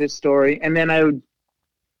me get this story. And then I've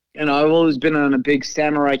always been on a big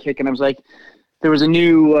samurai kick, and I was like, there was a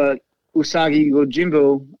new Usagi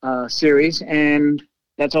Yojimbo series, and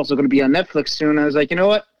that's also going to be on Netflix soon. I was like, you know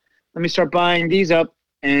what? Let me start buying these up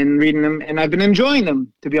and reading them, and I've been enjoying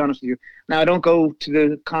them, to be honest with you. Now, I don't go to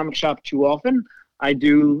the comic shop too often. I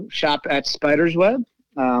do shop at Spider's Web,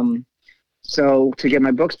 so to get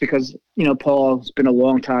my books, because, Paul's been a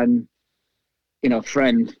long time,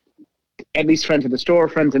 friend, at least friend to the store,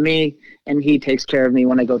 friend to me, and he takes care of me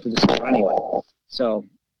when I go to the store anyway. So,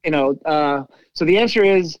 so the answer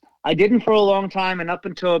is I didn't for a long time, and up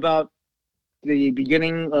until about the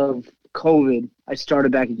beginning of COVID, I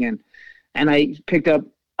started back again. And I picked up,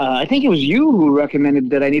 I think it was you who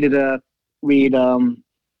recommended that I needed to read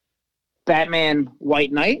Batman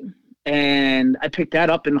White Knight, and I picked that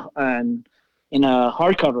up in a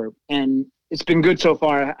hardcover, and it's been good so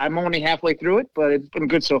far. I'm only halfway through it, but it's been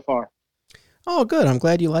good so far. Oh, good. I'm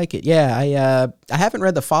glad you like it. Yeah, I haven't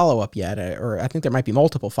read the follow-up yet, or I think there might be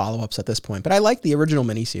multiple follow-ups at this point, but I like the original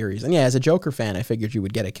miniseries. And yeah, as a Joker fan, I figured you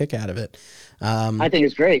would get a kick out of it. I think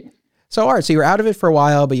it's great. So, all right, so you were out of it for a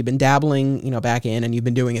while, but you've been dabbling, back in, and you've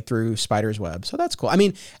been doing it through Spider's Web. So that's cool. I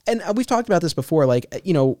mean, and we've talked about this before, like,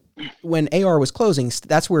 when AR was closing,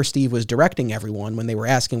 that's where Steve was directing everyone when they were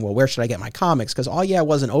asking, well, where should I get my comics? Because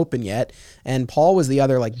wasn't open yet, and Paul was the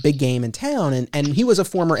other, like, big game in town, and he was a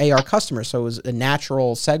former AR customer, so it was a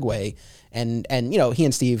natural segue, and he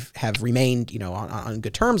and Steve have remained, on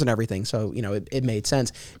good terms and everything, so, it made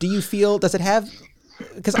sense. Do you feel, does it have...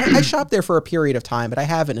 Because I shopped there for a period of time, but I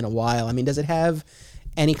haven't in a while. I mean, does it have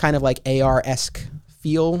any kind of like AR-esque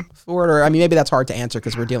feel for it? Or, I mean, maybe that's hard to answer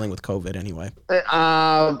because we're dealing with COVID anyway.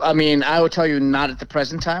 I mean, I would tell you not at the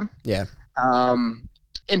present time. Yeah. And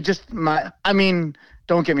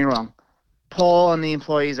don't get me wrong. Paul and the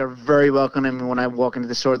employees are very welcoming when I walk into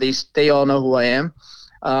the store. They all know who I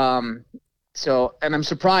am. So, and I'm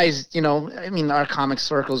surprised, our comic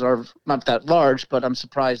circles are not that large, but I'm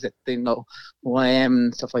surprised that they know who I am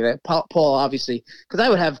and stuff like that. Paul obviously, because I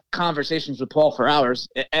would have conversations with Paul for hours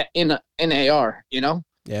in AR,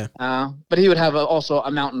 Yeah. But he would have also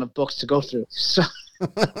a mountain of books to go through. So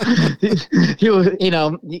he would,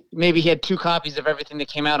 maybe he had 2 copies of everything that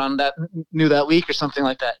came out on that week or something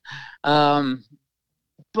like that.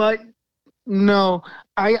 But no,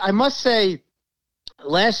 I must say,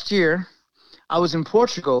 last year I was in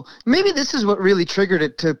Portugal. Maybe this is what really triggered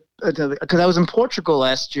it because I was in Portugal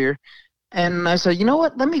last year, and I said, you know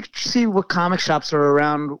what? Let me see what comic shops are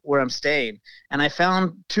around where I'm staying. And I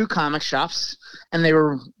found 2 comic shops, and they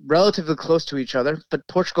were relatively close to each other. But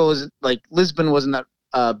Portugal is like Lisbon wasn't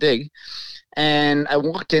that big, and I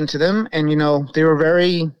walked into them, and they were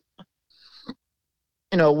very,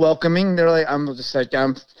 welcoming. They're like, I'm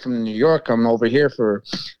from New York. I'm over here for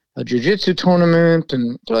a jiu-jitsu tournament,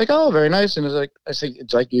 and they're like, oh, very nice. And I said,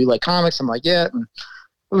 it's like, you like comics? I'm like, yeah. And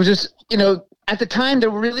it was just, at the time there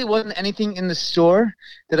really wasn't anything in the store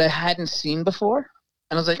that I hadn't seen before.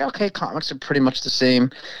 And I was like, okay, comics are pretty much the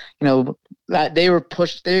same. That they were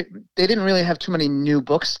pushed, they didn't really have too many new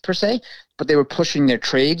books per se, but they were pushing their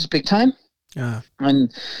trades big time.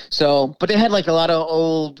 And so, but they had like a lot of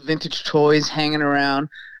old vintage toys hanging around.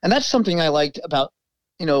 And that's something I liked about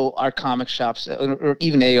our comic shops, or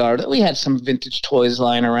even AR, that we had some vintage toys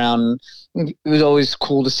lying around. It was always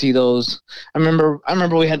cool to see those. I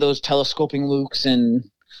remember we had those telescoping Lukes and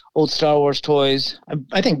old Star Wars toys.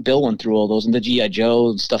 I think Bill went through all those, and the G.I.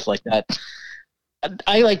 Joe and stuff like that.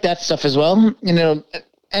 I like that stuff as well,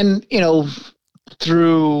 and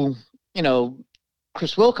through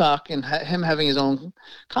Chris Wilcock and him having his own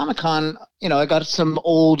Comic-Con, I got some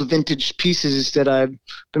old vintage pieces that I've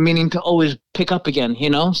been meaning to always pick up again,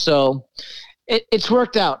 so it's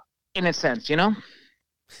worked out in a sense,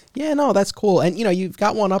 Yeah, no, that's cool. And you've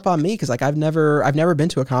got one up on me because like I've never been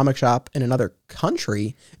to a comic shop in another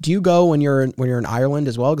country. Do you go when you're in Ireland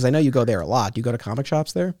as well? Because I know you go there a lot. Do you go to comic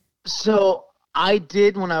shops there? So I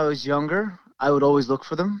did when I was younger. I would always look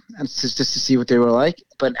for them and just to see what they were like.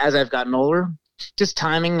 But as I've gotten older, just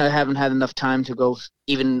timing, I haven't had enough time to go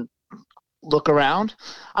even look around.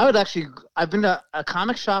 I've been to a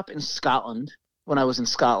comic shop in Scotland when I was in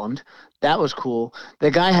Scotland. That was cool. The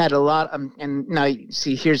guy had a lot, and now you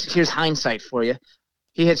see, here's hindsight for you.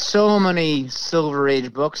 He had so many Silver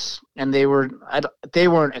Age books, and they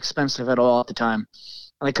weren't expensive at all at the time.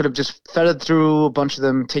 And I could have just feathered through a bunch of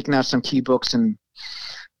them, taken out some key books, and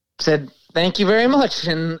said thank you very much,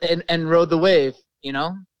 and rode the wave, you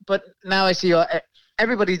know. But now I see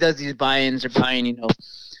everybody does these buy-ins. They're buying,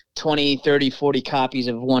 20, 30, 40 copies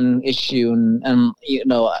of one issue, and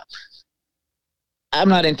I'm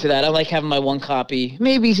not into that. I like having my one copy,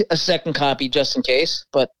 maybe a second copy just in case,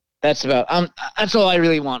 but that's that's all I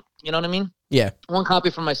really want. You know what I mean? Yeah. One copy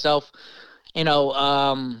for myself. If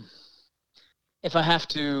I have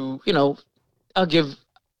to,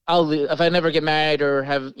 if I never get married or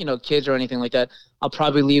have, kids or anything like that, I'll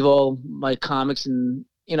probably leave all my comics and,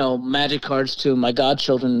 magic cards to my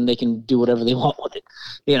godchildren, and they can do whatever they want with it,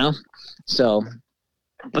 So,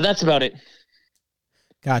 but that's about it.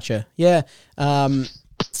 Gotcha. Yeah.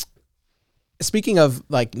 Speaking of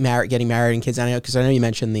like getting married and kids, I know you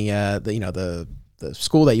mentioned the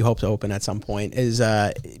school that you hope to open at some point is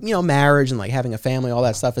marriage and like having a family, all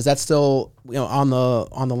that stuff. Is that still on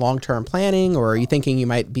the long term planning, or are you thinking you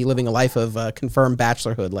might be living a life of confirmed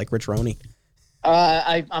bachelorhood like Rich Roney?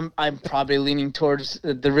 I'm probably leaning towards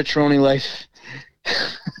the Rich Roney life.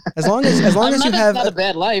 as long as you have not a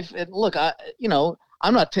bad life. Look,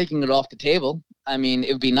 I'm not taking it off the table. I mean,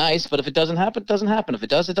 it would be nice, but if it doesn't happen, it doesn't happen. If it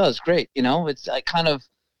does, it does. Great. It's I kind of,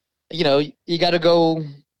 you got to go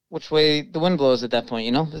which way the wind blows at that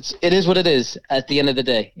point. It is what it is at the end of the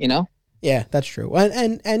day. Yeah, that's true.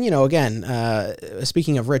 And again,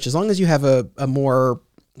 speaking of Rich, as long as you have a more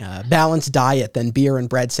balanced diet than beer and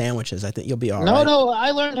bread sandwiches, I think you'll be all right. No, I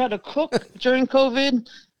learned how to cook during COVID.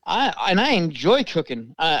 I enjoy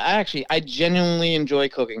cooking. I genuinely enjoy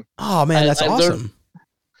cooking. Oh man, that's awesome.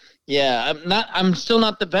 Yeah, I'm still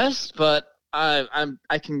not the best, but I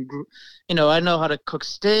can, I know how to cook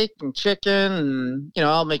steak and chicken, and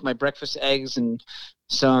I'll make my breakfast eggs and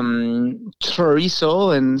some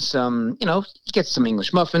chorizo and some, get some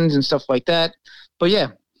English muffins and stuff like that. But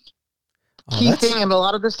yeah, key thing in a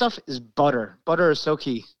lot of this stuff is butter. Butter is so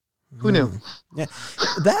key. Who knew? Yeah,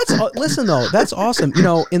 listen though, that's awesome.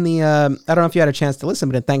 In the I don't know if you had a chance to listen,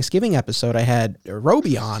 but in Thanksgiving episode, I had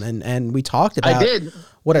Roby on, and we talked about. I did.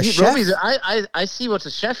 What a chef! I see what's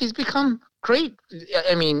a chef. He's become great.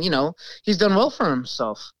 I mean, he's done well for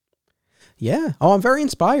himself. Yeah. Oh, I'm very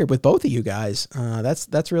inspired with both of you guys.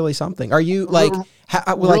 That's really something. Are you like?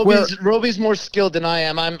 Roby's more skilled than I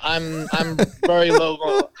am. I'm very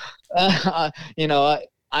low. I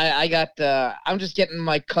got I'm just getting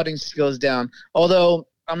my cutting skills down. Although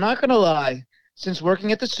I'm not gonna lie, since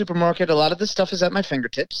working at the supermarket, a lot of this stuff is at my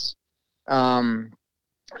fingertips. And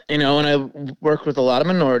I work with a lot of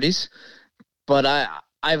minorities, but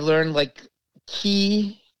I've learned like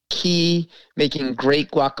key making great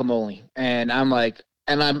guacamole, and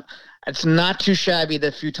it's not too shabby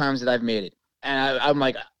the few times that I've made it, and I'm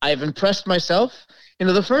like, I've impressed myself.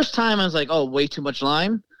 The first time I was like, oh, way too much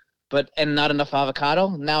lime. And not enough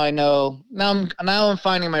avocado. Now I know. Now I'm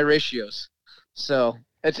finding my ratios. So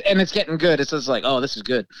it's getting good. It's just like, oh, this is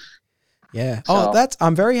good. Yeah. So. Oh,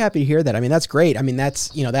 I'm very happy to hear that. I mean, that's great. I mean, that's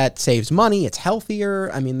that saves money. It's healthier.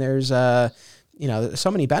 I mean, there's so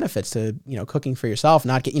many benefits to cooking for yourself,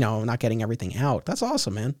 not getting everything out. That's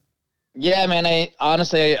awesome, man. Yeah, man. I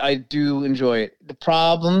honestly do enjoy it. The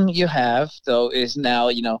problem you have though is now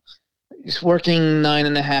just working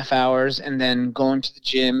 9.5 hours and then going to the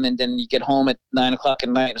gym, and then you get home at 9 o'clock at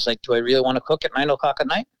night. It's like, do I really want to cook at 9 o'clock at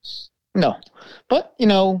night? No. But,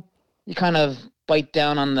 you kind of bite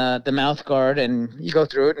down on the mouth guard and you go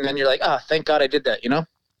through it, and then you're like, thank God I did that,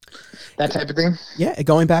 that type of thing. Yeah.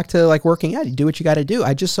 Going back to like working out, you do what you got to do.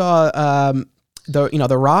 I just saw, The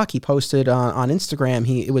Rock, he posted on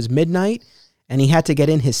Instagram, it was midnight and he had to get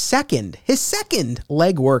in his second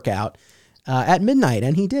leg workout at midnight,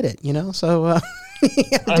 and he did it, so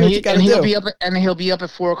he'll be up at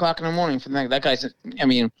 4 o'clock in the morning for that guy's. I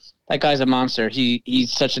mean, that guy's a monster.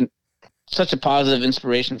 He's such a positive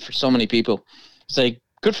inspiration for so many people. It's like,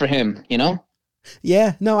 good for him,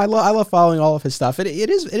 Yeah, no, I love following all of his stuff. It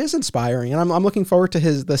is inspiring, and I'm looking forward to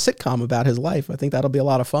the sitcom about his life. I think that'll be a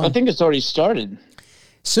lot of fun. I think it's already started.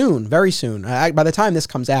 Soon, very soon. By the time this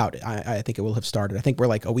comes out, I think it will have started. I think we're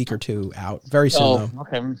like a week or two out. Very soon, though.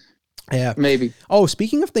 Okay. Yeah, maybe. Oh,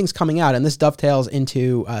 speaking of things coming out, and this dovetails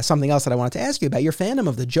into something else that I wanted to ask you about, your fandom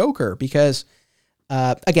of the Joker, because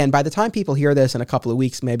again, by the time people hear this in a couple of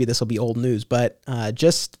weeks, maybe this will be old news. But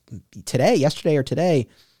just yesterday or today,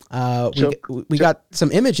 we got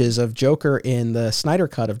some images of Joker in the Snyder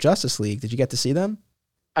cut of Justice League. Did you get to see them?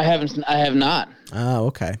 I have not. Oh,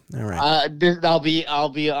 okay. All right. I'll be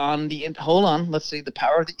on the, hold on. Let's see, the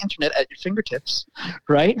power of the internet at your fingertips,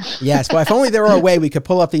 right? Yes. Well, if only there were a way we could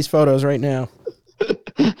pull up these photos right now.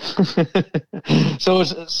 So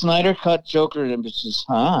it's Snyder cut Joker images,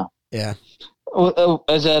 huh? Yeah.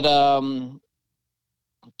 Is that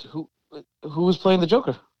who was playing the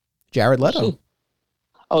Joker? Jared Leto.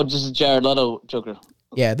 Oh, this is Jared Leto Joker.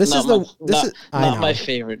 Yeah, this is not my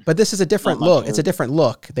favorite. But this is a different look. It's a different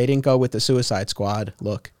look. They didn't go with the Suicide Squad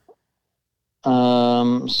look.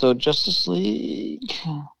 So Justice League.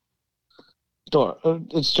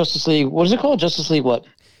 It's Justice League. What is it called? Justice League what?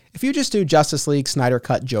 If you just do Justice League Snyder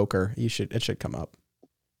cut Joker, it should come up.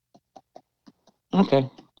 Okay.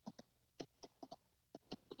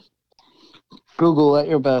 Google at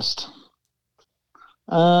your best.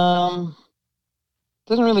 Doesn't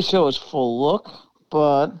really show his full look,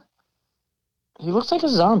 but he looks like a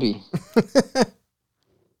zombie.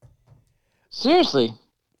 Seriously.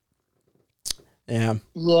 Yeah.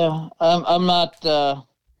 Yeah. I'm not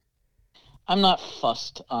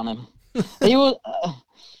fussed on him. He was.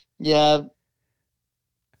 Yeah.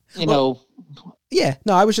 Yeah.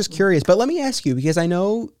 No, I was just curious, but let me ask you because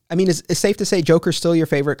is it safe to say Joker's still your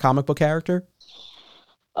favorite comic book character?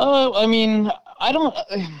 I mean, I don't.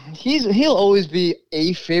 He'll always be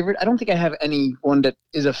a favorite. I don't think I have anyone that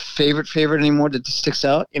is a favorite anymore that sticks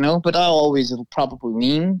out. But it'll probably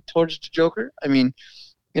lean towards the Joker. I mean,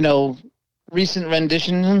 recent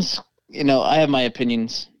renditions. I have my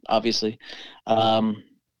opinions, obviously.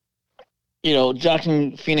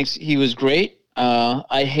 Joaquin Phoenix, he was great.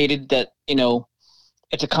 I hated that.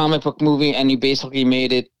 It's a comic book movie, and you basically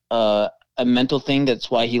made it a mental thing. That's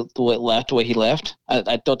why he left the way he left.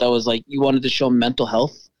 I thought that was like, you wanted to show mental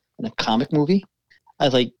health in a comic movie. I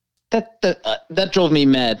was like, that drove me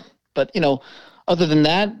mad. But other than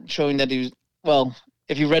that, showing that he was,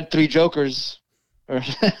 if you read Three Jokers,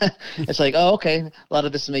 it's like, oh, okay, a lot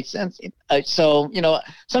of this makes sense. So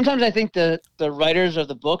sometimes I think the writers of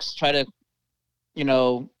the books try to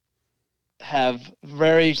have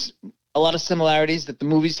a lot of similarities that the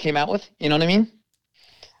movies came out with. You know what I mean?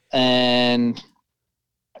 And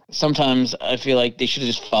sometimes I feel like they should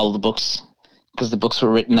have just followed the books because the books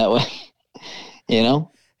were written that way,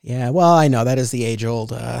 Yeah, well, I know that is the age-old,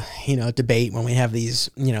 debate when we have these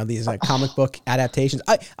comic book adaptations.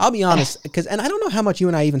 I'll be honest, and I don't know how much you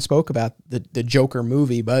and I even spoke about the Joker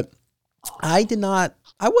movie, but I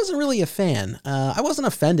wasn't really a fan. I wasn't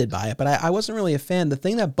offended by it, but I wasn't really a fan. The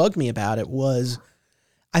thing that bugged me about it was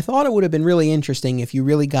I thought it would have been really interesting if you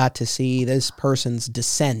really got to see this person's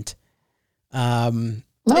descent.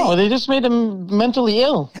 No, they just made him mentally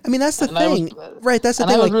ill. I mean, that's the thing, right? That's the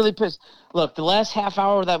thing. I was really pissed. Look, the last half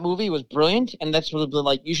hour of that movie was brilliant, and that's really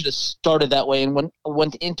like you should have started that way and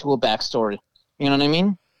went into a backstory. You know what I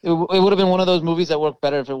mean? It would have been one of those movies that worked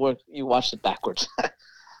better if you watched it backwards.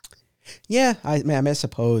 Yeah, I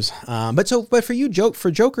suppose. But for you,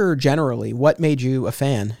 for Joker generally, what made you a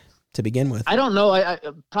fan to begin with? I don't know. I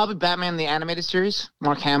probably Batman the Animated Series.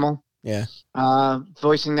 Mark Hamill. Yeah.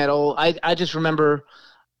 Voicing that old. I just remember.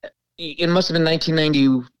 It must have been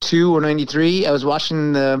 1992 or 93. I was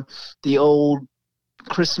watching the old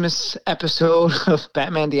Christmas episode of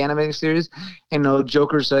Batman the Animated Series, and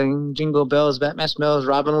Joker saying "Jingle Bells, Batman smells,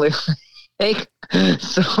 Robin Lake."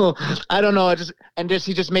 So I don't know.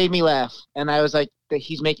 He just made me laugh, and I was like,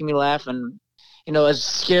 he's making me laugh, and as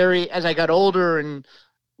scary as I got older and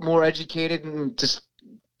more educated, and just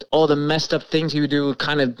all the messed up things he would do,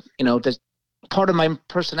 kind of that's part of my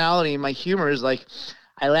personality and my humor is like.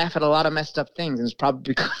 I laugh at a lot of messed up things, and it's probably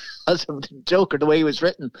because of the Joker, the way he was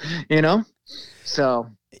written,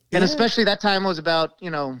 So, and especially that time was about,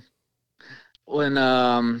 when,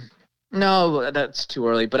 no, that's too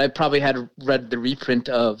early, but I probably had read the reprint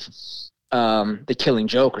of The Killing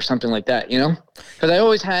Joke or something like that, Because I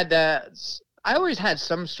always had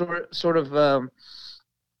some sort of,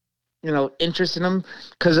 interest in them,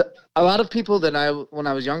 because a lot of people when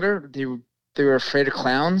I was younger, they were afraid of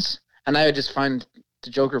clowns, and I would just find the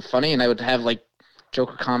Joker funny, and I would have like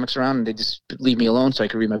Joker comics around, and they just leave me alone so I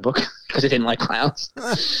could read my book because I didn't like clowns.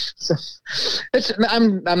 So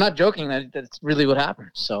I'm not joking. That's really what happened.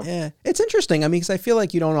 So yeah, it's interesting. I mean, because I feel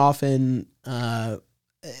like you don't often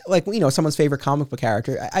someone's favorite comic book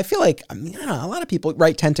character. I feel like I don't know, a lot of people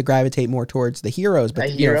tend to gravitate more towards the heroes, but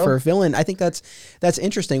for a villain, I think that's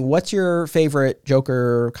interesting. What's your favorite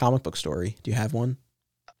Joker comic book story? Do you have one?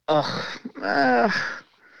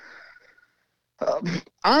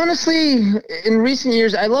 Honestly, in recent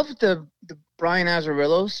years, I love the Brian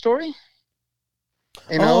Azzarello story.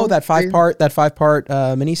 You know, That five-part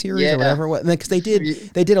miniseries or yeah, whatever it was. Because they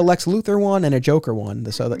did a Lex Luthor one and a Joker one.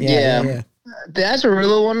 So yeah. The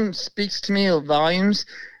Azzarello one speaks to me of volumes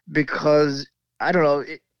because I don't know.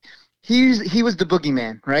 He was the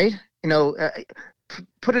boogeyman, right? You know,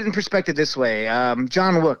 put it in perspective this way.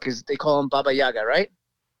 John Wick they call him Baba Yaga, right?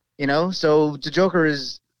 You know, so the Joker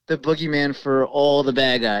is the boogeyman for all the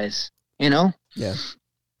bad guys. You know. Yeah.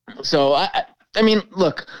 So I mean,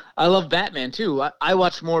 look, I love Batman too. I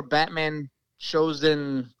watch more Batman shows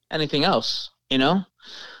than anything else. You know.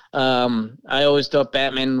 I always thought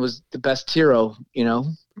Batman was the best hero. You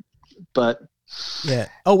know, but yeah.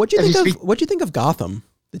 Oh, what'd you think of Gotham,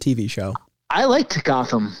 the TV show? I liked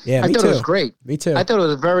Gotham. Yeah, I thought it was great. Me too. I thought it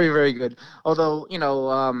was very, very good. Although, you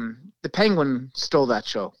know, the Penguin stole that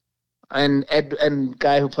show, and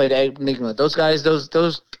guy who played Enigma, those guys,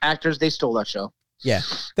 those actors, they stole that show. Yeah,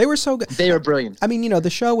 they were so good. They were brilliant. I mean, you know,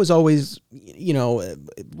 the show was always, you know,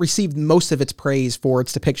 received most of its praise for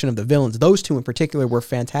its depiction of the villains. Those two in particular were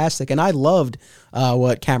fantastic, and I loved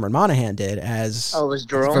what Cameron Monaghan did as his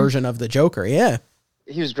version of the Joker. Yeah,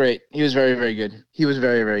 he was great. He was very, very good. He was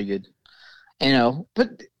very, very good. You know,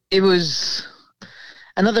 but it was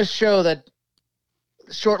another show that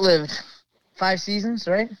short-lived, 5 seasons,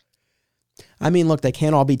 right? I mean, look, they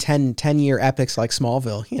can't all be 10-year epics like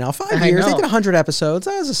Smallville. You know, 5 years, they did 100 episodes.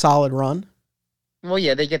 That was a solid run. Well,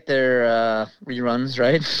 yeah, they get their reruns,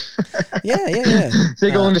 right? Yeah. So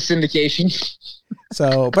they go into syndication.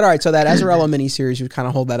 But all right, so that Azzarello miniseries, you kind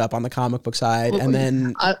of hold that up on the comic book side, and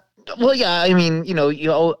then... yeah, I mean, you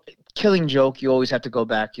know, Killing Joke, you always have to go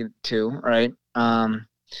back to, right?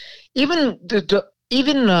 Even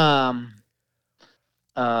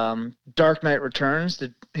Dark Knight Returns,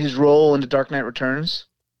 his role in the Dark Knight Returns,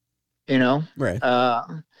 you know, right?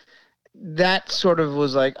 That sort of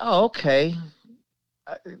was like, oh, okay,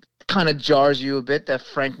 kind of jars you a bit, that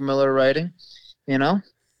Frank Miller writing, you know.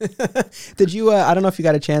 Did you? I don't know if you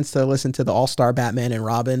got a chance to listen to the All-Star Batman and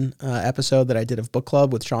Robin episode that I did of Book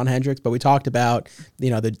Club with Sean Hendricks, but we talked about, you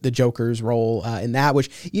know, the Joker's role in that, which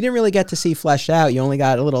you didn't really get to see fleshed out. You only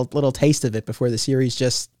got a little taste of it before the series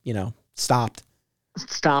just, you know, stopped.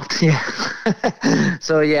 Yeah.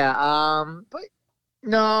 So yeah, but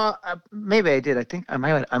no, maybe I did. I think I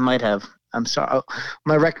might have. I'm sorry.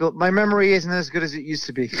 My memory isn't as good as it used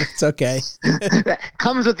to be. It's okay. That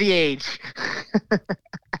comes with the age.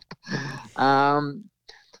 I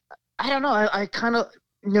don't know. I kind of,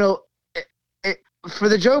 you know, for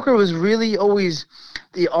the Joker was really always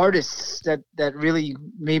the artists that really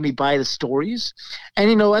made me buy the stories. And,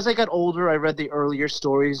 you know, as I got older, I read the earlier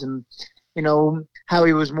stories and, you know, how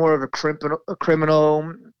he was more of a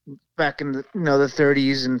criminal back in the, you know, the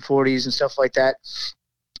 30s and 40s and stuff like that.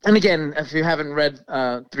 And again, if you haven't read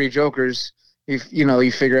Three Jokers,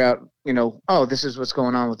 you figure out, you know, oh, this is what's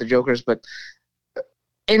going on with the Jokers. But,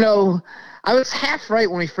 you know, I was half right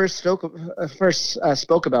when we first spoke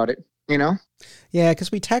about it, you know? Yeah,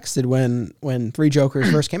 because we texted when Three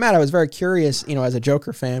Jokers first came out. I was very curious, you know, as a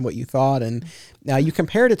Joker fan, what you thought. And now you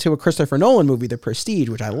compared it to a Christopher Nolan movie, The Prestige,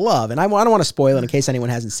 which I love. And I don't want to spoil it in case anyone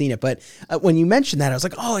hasn't seen it. But when you mentioned that, I was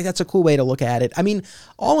like, oh, that's a cool way to look at it. I mean,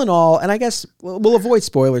 all in all, and I guess we'll avoid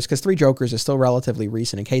spoilers because Three Jokers is still relatively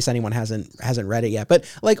recent in case anyone hasn't read it yet. But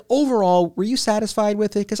like overall, were you satisfied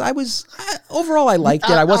with it? Because overall, I liked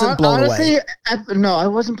it. I wasn't blown away. No, I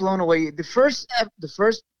wasn't blown away. The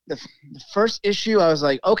first issue, I was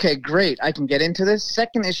like, okay, great, I can get into this.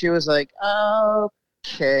 Second issue was like,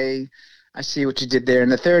 okay, I see what you did there.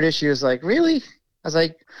 And the third issue was like, really? I was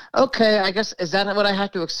like, okay, I guess, is that what I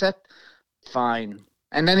have to accept? Fine.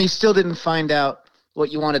 And then he still didn't find out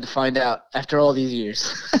what you wanted to find out after all these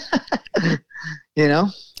years. You know?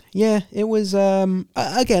 Yeah, it was,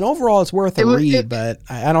 again, overall it's worth a read, but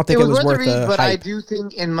I don't think it was worth a read, but hype. I do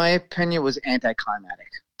think, in my opinion, it was anticlimactic,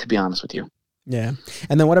 to be honest with you. Yeah.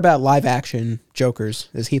 And then what about live action Jokers?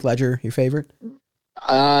 Is Heath Ledger your favorite?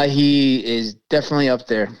 He is definitely up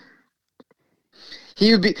there.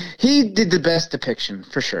 He did the best depiction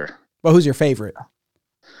for sure. Well, who's your favorite?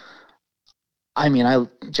 I mean,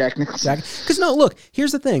 Jack Nicholson. Because no, look,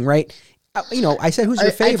 here's the thing, right? You know, I said who's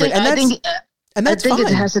your favorite, I think fine.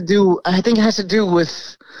 it has to do. I think it has to do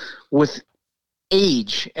with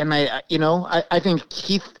age, and I think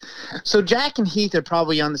Heath. So Jack and Heath are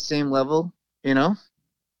probably on the same level. You know,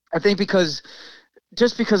 I think because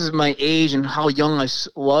of my age and how young I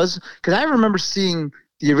was, because I remember seeing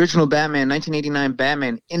the original Batman, 1989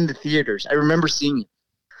 Batman, in the theaters. I remember seeing it,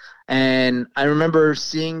 and I remember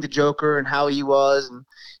seeing the Joker and how he was, and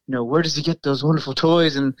you know, where does he get those wonderful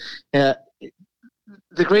toys? And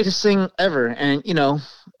the greatest thing ever. And,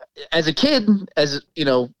 as a kid,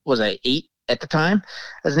 was I 8 at the time?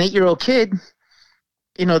 As an 8-year-old kid,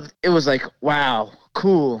 it was like, wow,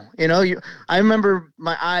 cool. I remember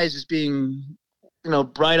my eyes just being,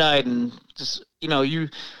 bright-eyed and just, you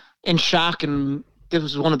in shock, and it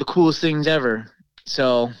was one of the coolest things ever.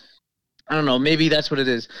 So I don't know, maybe that's what it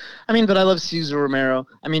is. I mean, but I love Cesar Romero.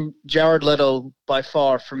 I mean, Jared Leto by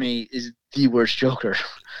far for me is the worst Joker.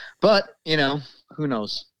 But, who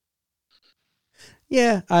knows?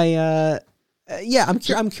 Yeah,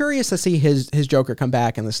 I'm curious to see his Joker come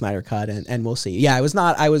back in the Snyder Cut, and we'll see. Yeah,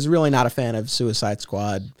 I was really not a fan of Suicide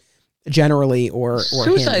Squad generally, or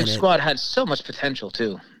Suicide Squad had so much potential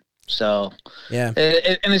too. So yeah,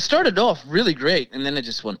 and it started off really great, and then it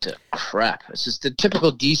just went to crap. It's just the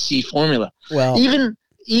typical DC formula. Well, even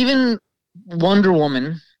Wonder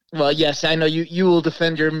Woman. Well, yes, I know you will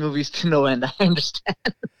defend your movies to no end. I understand.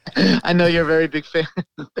 I know you're a very big fan,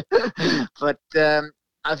 but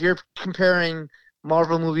if you're comparing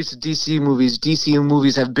Marvel movies to DC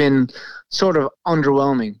movies have been sort of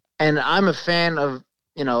underwhelming. And I'm a fan of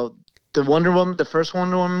the Wonder Woman, the first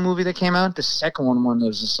Wonder Woman movie that came out. The second one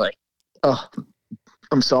was just like, oh,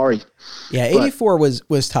 I'm sorry. Yeah, 84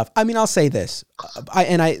 was tough. I mean, I'll say this,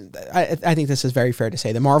 I think this is very fair to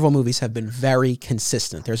say. The Marvel movies have been very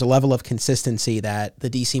consistent. There's a level of consistency that the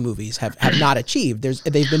DC movies have not achieved.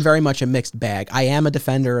 They've been very much a mixed bag. I am a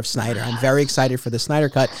defender of Snyder. I'm very excited for the Snyder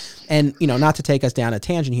Cut. And, not to take us down a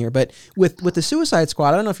tangent here, but with the Suicide Squad,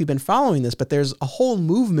 I don't know if you've been following this, but there's a whole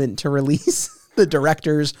movement to release the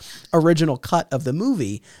director's original cut of the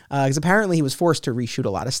movie, because apparently he was forced to reshoot a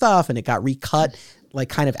lot of stuff, and it got recut like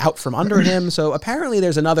kind of out from under him. So apparently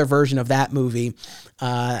there's another version of that movie.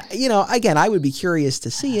 Again, I would be curious to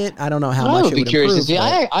see it. I don't know how much it would be curious improve,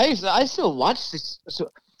 to see. I still watch this. So,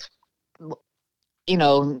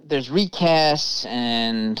 there's recasts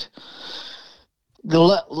and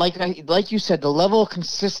like you said, the level of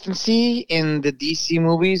consistency in the DC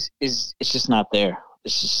movies it's just not there.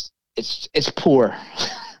 It's just it's poor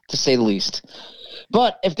to say the least.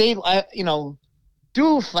 But if they do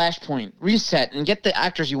a Flashpoint, reset, and get the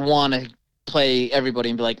actors you want to play everybody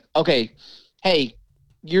and be like, okay, hey,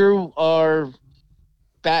 you are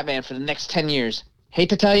Batman for the next 10 years. Hate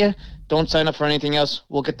to tell you, don't sign up for anything else.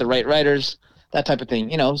 We'll get the right writers, that type of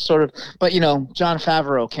thing, sort of. But, Jon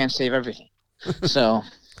Favreau can't save everything. So,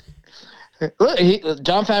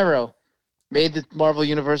 Jon Favreau made the Marvel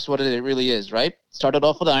Universe what it really is, right? Started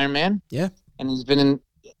off with Iron Man. Yeah. And he's been in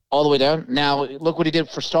all the way down. Now, look what he did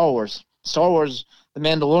for Star Wars. Star Wars, The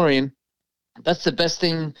Mandalorian, that's the best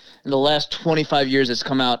thing in the last 25 years that's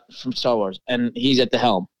come out from Star Wars, and he's at the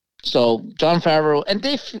helm. So Jon Favreau and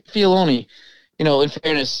Dave Filoni, in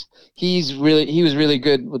fairness, he was really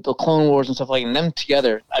good with the Clone Wars and stuff like that. And them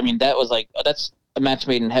together, I mean, that's a match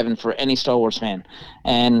made in heaven for any Star Wars fan.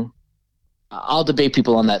 And I'll debate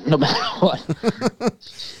people on that no matter what.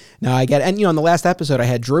 No, I get it. And, on the last episode I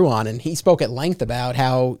had Drew on, and he spoke at length about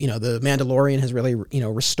how, the Mandalorian has really,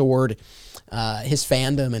 restored his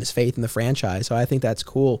fandom and his faith in the franchise. So I think that's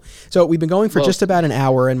cool. So we've been going for just about an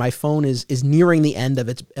hour, and my phone is nearing the end of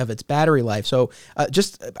its battery life. So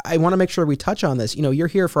I want to make sure we touch on this. You're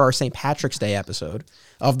here for our St. Patrick's Day episode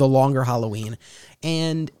of the longer Halloween.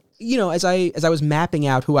 And, as I was mapping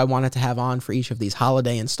out who I wanted to have on for each of these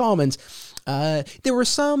holiday installments, there were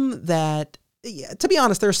some that, to be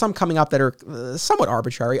honest, there are some coming up that are somewhat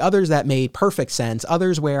arbitrary, others that made perfect sense,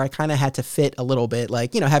 others where I kind of had to fit a little bit,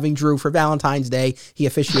 like, having Drew for Valentine's Day, he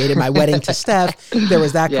officiated my wedding to Steph. There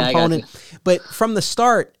was that component. But from the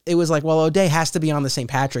start, it was like, well, O'Day has to be on the St.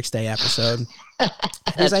 Patrick's Day episode.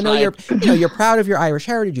 Because I know you're proud of your Irish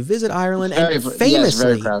heritage. You visit Ireland, and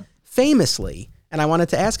famously, and I wanted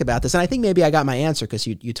to ask about this, and I think maybe I got my answer because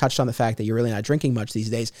you touched on the fact that you're really not drinking much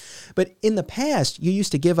these days. But in the past, you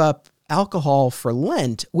used to give up alcohol for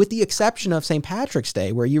Lent, with the exception of St. Patrick's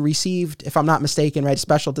Day, where you received, if I'm not mistaken, right,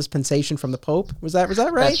 special dispensation from the Pope. Was that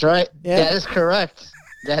right? That's right. Yeah. That is correct.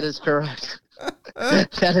 That is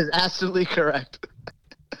absolutely correct.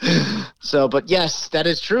 So, but yes, that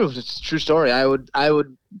is true. It's a true story. I would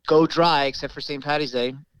go dry except for St. Patty's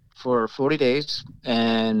Day for 40 days,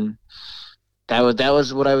 and that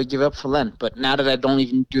was what I would give up for Lent. But now that I don't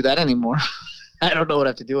even do that anymore, I don't know what I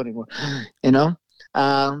have to do anymore.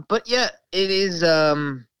 But yeah, it is, I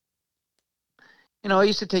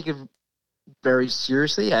used to take it very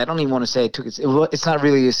seriously. I don't even want to say I took it. It's not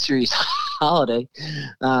really a serious holiday.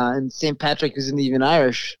 And St. Patrick isn't even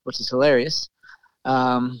Irish, which is hilarious.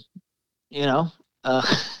 Go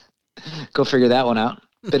figure that one out.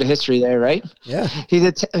 Bit of history there, right? Yeah.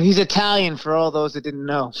 He's Italian for all those that didn't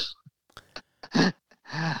know.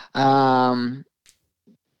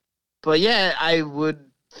 But yeah, I would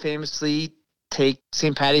famously take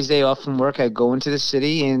St. Patty's Day off from work. I'd go into the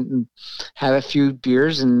city and have a few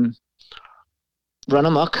beers and run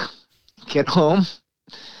amok, get home,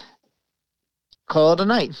 call it a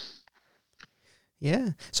night.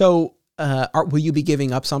 Yeah. So, will you be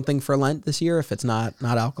giving up something for Lent this year if it's not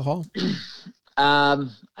alcohol? I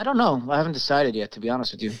don't know. I haven't decided yet, to be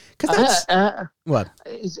honest with you. Because that's what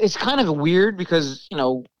it's kind of weird because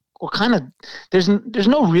there's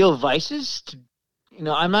no real vices.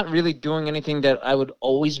 I'm not really doing anything that I would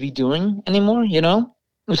always be doing anymore.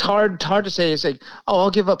 It's hard to say. It's like, oh,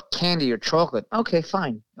 I'll give up candy or chocolate. Okay,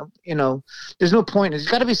 fine. There's no point. There's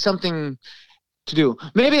got to be something to do.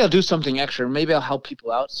 Maybe I'll do something extra. Maybe I'll help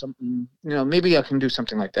people out. Something. Maybe I can do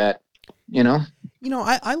something like that.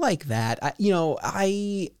 I like that.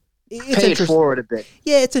 It's pay it forward a bit.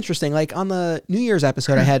 Yeah, it's interesting. Like on the New Year's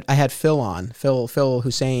episode, I had Phil on, Phil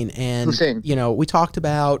Hussein, and we talked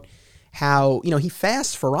about how he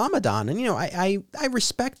fasts for Ramadan, and I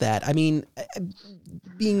respect that. I mean,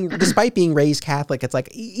 despite being raised Catholic, it's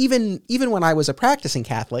like even when I was a practicing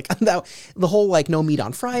Catholic, the whole like no meat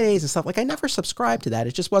on Fridays and stuff, like I never subscribed to that.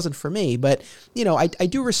 It just wasn't for me. But I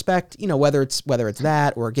do respect whether it's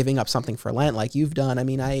that or giving up something for Lent like you've done. I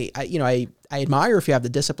mean, I admire if you have the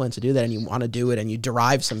discipline to do that and you want to do it and you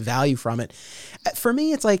derive some value from it. For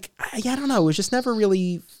me, it's like I don't know. It was just never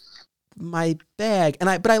really my bag.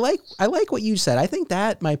 But I like what you said. I think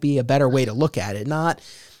that might be a better way to look at it. Not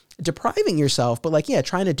depriving yourself, but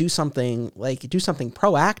trying to do something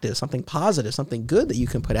proactive, something positive, something good that you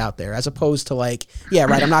can put out there, as opposed to I'm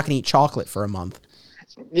not going to eat chocolate for a month.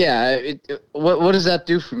 Yeah. What does that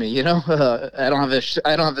do for me? I don't have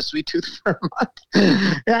a sweet tooth for a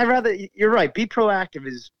month. Yeah, you're right. Be proactive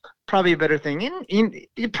is probably a better thing. And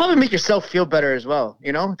you probably make yourself feel better as well.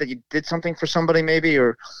 That you did something for somebody maybe,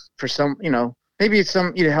 or for some, maybe it's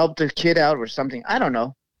you helped a kid out or something. I don't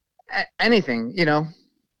know. Anything,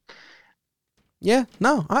 Yeah,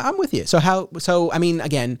 no, I'm with you. So I mean,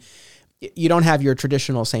 again, you don't have your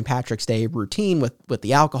traditional St. Patrick's Day routine with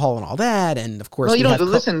the alcohol and all that, and of course, well, you don't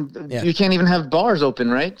listen. Yeah. You can't even have bars open,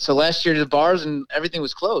 right? So last year the bars and everything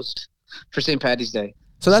was closed for St. Patty's Day.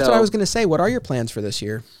 So that's what I was going to say. What are your plans for this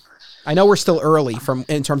year? I know we're still early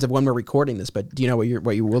in terms of when we're recording this, but do you know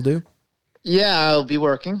what you will do? Yeah, I'll be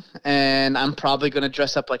working, and I'm probably going to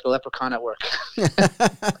dress up like a leprechaun at work.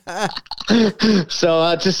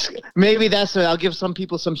 So just maybe I'll give some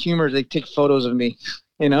people some humor. They take photos of me,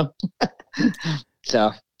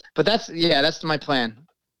 So, but that's my plan.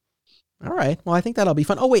 All right. Well, I think that'll be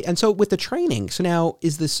fun. Oh, wait. And so with the training, so now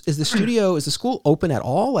is the school open at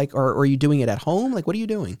all? Or are you doing it at home? What are you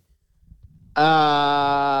doing?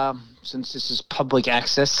 Since this is public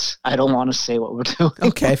access, I don't want to say what we're doing.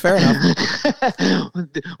 Okay, fair enough.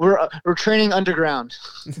 We're training underground.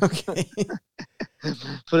 Okay.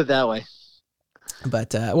 Put it that way.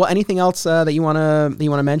 But anything else that you want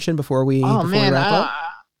to mention before we wrap up?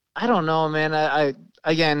 I don't know, man. I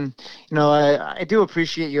do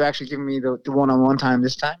appreciate you actually giving me the one-on-one time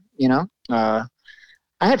this time. I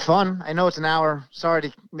had fun. I know it's an hour. Sorry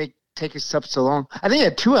to take us up so long. I think I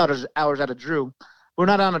had 2 hours out of Drew. We're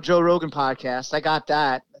not on a Joe Rogan podcast. I got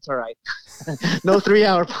that. That's all right. No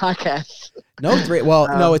 3-hour podcast. No 3. Well,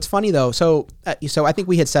 no, it's funny though. So I think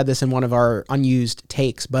we had said this in one of our unused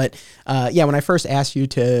takes, but when I first asked you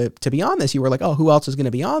to be on this, you were like, oh, who else is going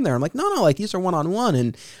to be on there? I'm like, no, these are one-on-one.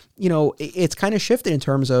 And, it's kind of shifted in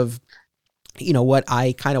terms of, what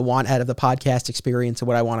I kind of want out of the podcast experience and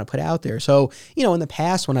what I want to put out there. So, in the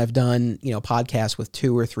past when I've done, podcasts with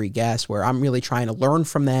 2 or 3 guests where I'm really trying to learn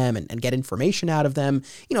from them and get information out of them,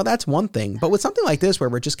 that's one thing. But with something like this where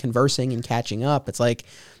we're just conversing and catching up, it's like,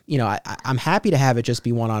 I'm happy to have it just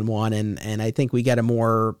be one-on-one. And I think we get a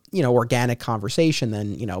more, organic conversation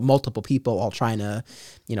than, multiple people all trying to,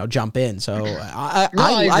 jump in. So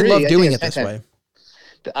I love doing it this way.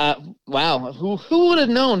 Wow. Who would have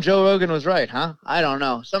known Joe Rogan was right, huh? I don't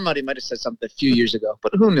know. Somebody might have said something a few years ago,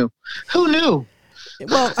 but who knew? Who knew?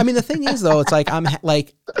 Well, I mean, the thing is, though, it's like I'm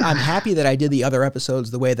happy that I did the other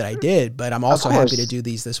episodes the way that I did, but I'm also happy to do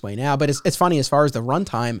these this way now. But it's funny as far as the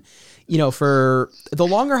runtime, for the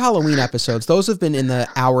longer Halloween episodes, those have been in the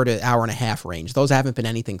hour to hour and a half range. Those haven't been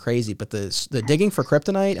anything crazy. But the Digging for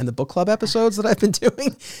Kryptonite and the book club episodes that I've been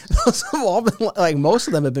doing, those have all been most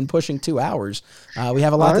of them have been pushing 2 hours. We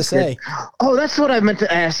have a lot to say. Good. Oh, that's what I meant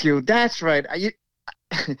to ask you. That's right.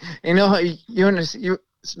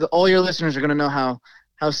 All your listeners are going to know how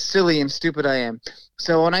silly and stupid I am.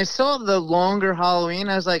 So when I saw the longer Halloween,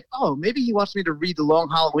 I was like, oh, maybe he wants me to read the long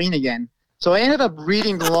Halloween again. So I ended up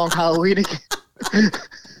reading the long Halloween again.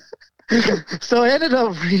 So I ended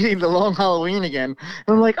up reading The Long Halloween again.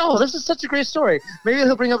 And I'm like, oh, this is such a great story. Maybe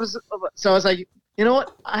he'll bring up this. So I was like, you know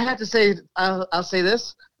what? I had to say, I'll say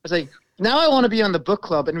this. I was like, now I want to be on the book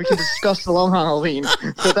club and we can discuss The Long Halloween.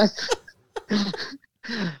 So that's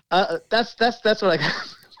what I got.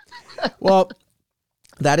 Well,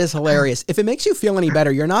 that is hilarious. If it makes you feel any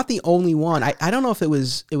better, you're not the only one. I don't know if it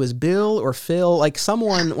was Bill or Phil, like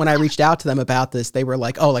someone, when I reached out to them about this, they were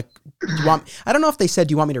like, oh, like, do you want, I don't know if they said,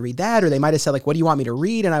 do you want me to read that? Or they might've said like, what do you want me to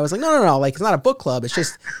read? And I was like, no. Like, it's not a book club. It's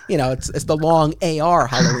just, it's the long AR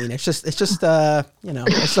Halloween. It's just it's a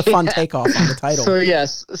fun takeoff on the title. So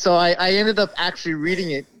yes. So I ended up actually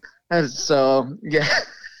reading it. So yeah.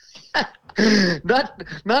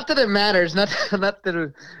 not that it matters, not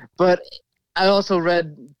that but I also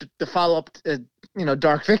read the follow-up,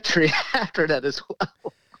 Dark Victory after that as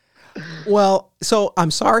well. Well, so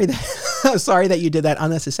I'm sorry that you did that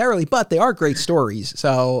unnecessarily, but they are great stories.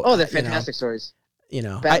 So they're fantastic stories.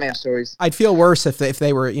 Batman stories. I'd feel worse if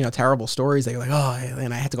they were terrible stories. They were like, oh,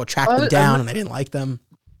 and I had to go track them down, and I didn't like them.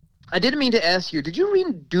 I didn't mean to ask you. Did you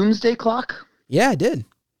read Doomsday Clock? Yeah, I did.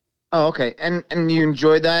 Oh, okay, and you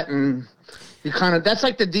enjoyed that, and you that's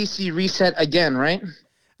like the DC reset again, right?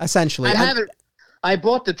 Essentially, I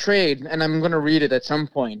bought the trade, and I'm going to read it at some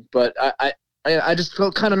point. But I just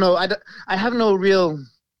kind of know I have no real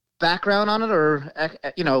background on it, or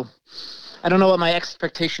I don't know what my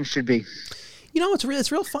expectations should be.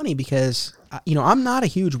 It's real funny because I'm not a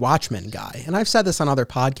huge Watchmen guy, and I've said this on other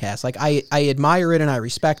podcasts. Like I admire it and I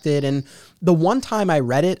respect it, and the one time I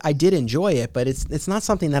read it, I did enjoy it, but it's not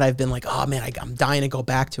something that I've been like, oh man, I'm dying to go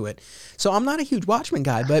back to it. So I'm not a huge Watchmen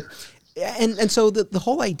guy, but. And so the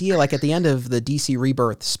whole idea, like at the end of the DC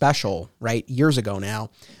Rebirth special, right, years ago now,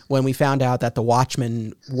 when we found out that the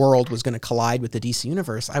Watchmen world was going to collide with the DC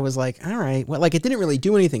universe, I was like, all right, well, like it didn't really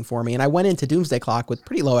do anything for me. And I went into Doomsday Clock with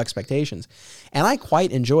pretty low expectations, and I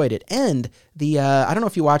quite enjoyed it. And I don't know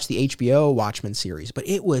if you watched the HBO Watchmen series, but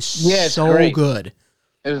it was so good.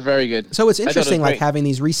 It was very good. So it's interesting, like having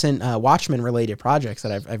these recent Watchmen related projects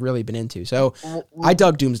that I've really been into. So I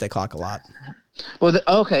dug Doomsday Clock a lot. Well,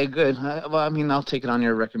 okay, good. I'll take it on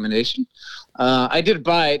your recommendation. I did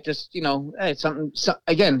buy it, just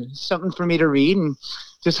something for me to read, and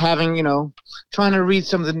just having trying to read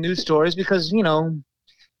some of the news stories because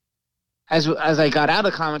as I got out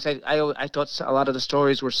of the comics, I thought a lot of the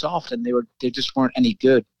stories were soft and they just weren't any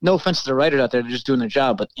good. No offense to the writers out there; they're just doing their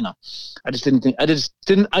job, but I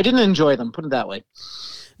didn't enjoy them. Put it that way.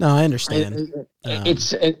 No, I understand.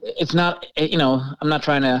 It's not I'm not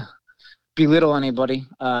trying to belittle anybody,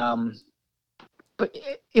 but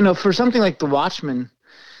for something like The Watchmen,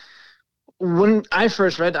 when I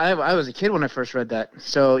first read, I was a kid when I first read that,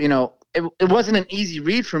 so it wasn't an easy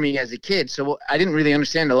read for me as a kid, so I didn't really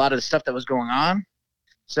understand a lot of the stuff that was going on.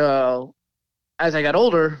 So as I got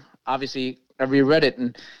older, obviously I reread it,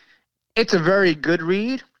 and it's a very good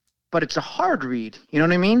read, but it's a hard read. You know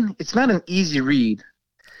what I mean? It's not an easy read.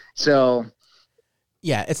 So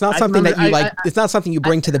yeah, it's not something that you like. It's not something you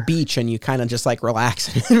bring to the beach and you kind of just like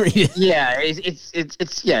relax and read it. Yeah,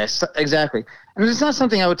 it's yes, exactly. And it's not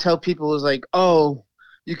something I would tell people is like, oh,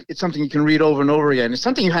 it's something you can read over and over again. It's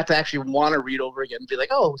something you have to actually want to read over again and be like,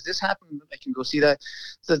 oh, this happened. I can go see that.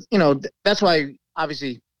 So that's why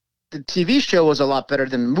obviously the TV show was a lot better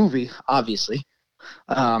than the movie, obviously.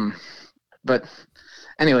 But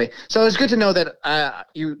anyway, so it's good to know that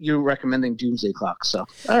you're recommending Doomsday Clock. So,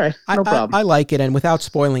 all right, no problem. I like it, and without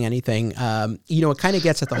spoiling anything, it kind of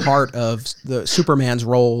gets at the heart of the Superman's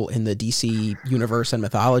role in the DC universe and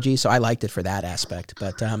mythology. So I liked it for that aspect.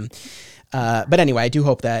 But anyway, I do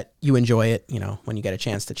hope that you enjoy it. When you get a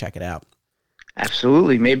chance to check it out.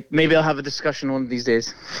 Absolutely. Maybe I'll have a discussion one of these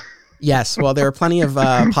days. Yes, well, there are plenty of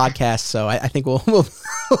podcasts, so I think we'll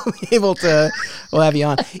be able to. We'll have you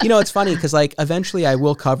on. It's funny because like eventually I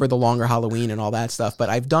will cover the longer Halloween and all that stuff, but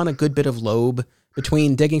I've done a good bit of Loeb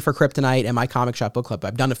between Digging for Kryptonite and my Comic Shop Book Club.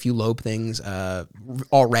 I've done a few Loeb things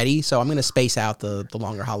already, so I'm going to space out the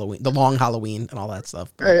longer Halloween, the long Halloween, and all that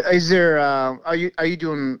stuff. Is there? Are you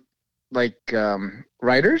doing like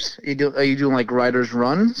writers? Are you doing like writers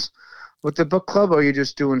runs with the book club, or are you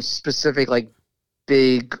just doing specific like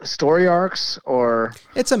big story arcs? Or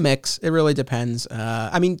it's a mix. It really depends.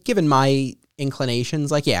 Given my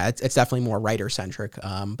inclinations, like it's definitely more writer centric.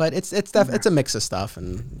 But it's a mix of stuff,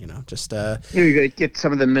 and just you get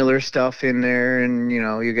some of the Miller stuff in there, and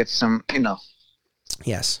you get some.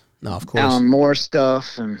 Yes. No, of course. Alan Moore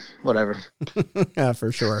stuff and whatever. Yeah,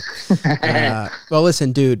 for sure. Well,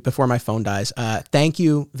 listen, dude, before my phone dies, thank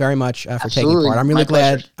you very much for taking part. I'm really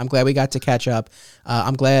glad. Pleasure. I'm glad we got to catch up.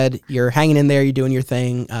 I'm glad you're hanging in there. You're doing your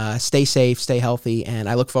thing. Stay safe, stay healthy. And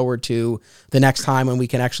I look forward to the next time when we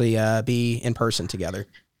can actually be in person together.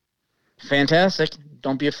 Fantastic.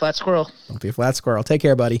 Don't be a flat squirrel. Don't be a flat squirrel. Take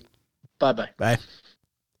care, buddy. Bye-bye. Bye.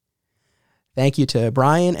 Thank you to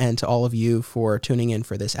Brian and to all of you for tuning in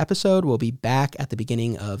for this episode. We'll be back at the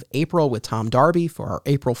beginning of April with Tom Darby for our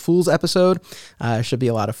April Fool's episode. Should be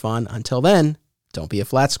a lot of fun. Until then, don't be a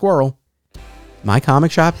flat squirrel. My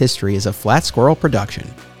Comic Shop History is a Flat Squirrel production.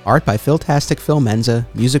 Art by Philtastic Phil Menza,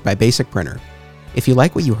 music by Basic Printer. If you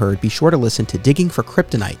like what you heard, be sure to listen to Digging for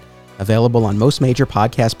Kryptonite, available on most major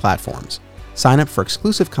podcast platforms. Sign up for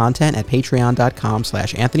exclusive content at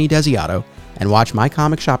patreon.com/Anthony Desiato and watch My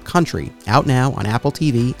Comic Shop Country, out now on Apple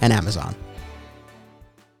TV and Amazon.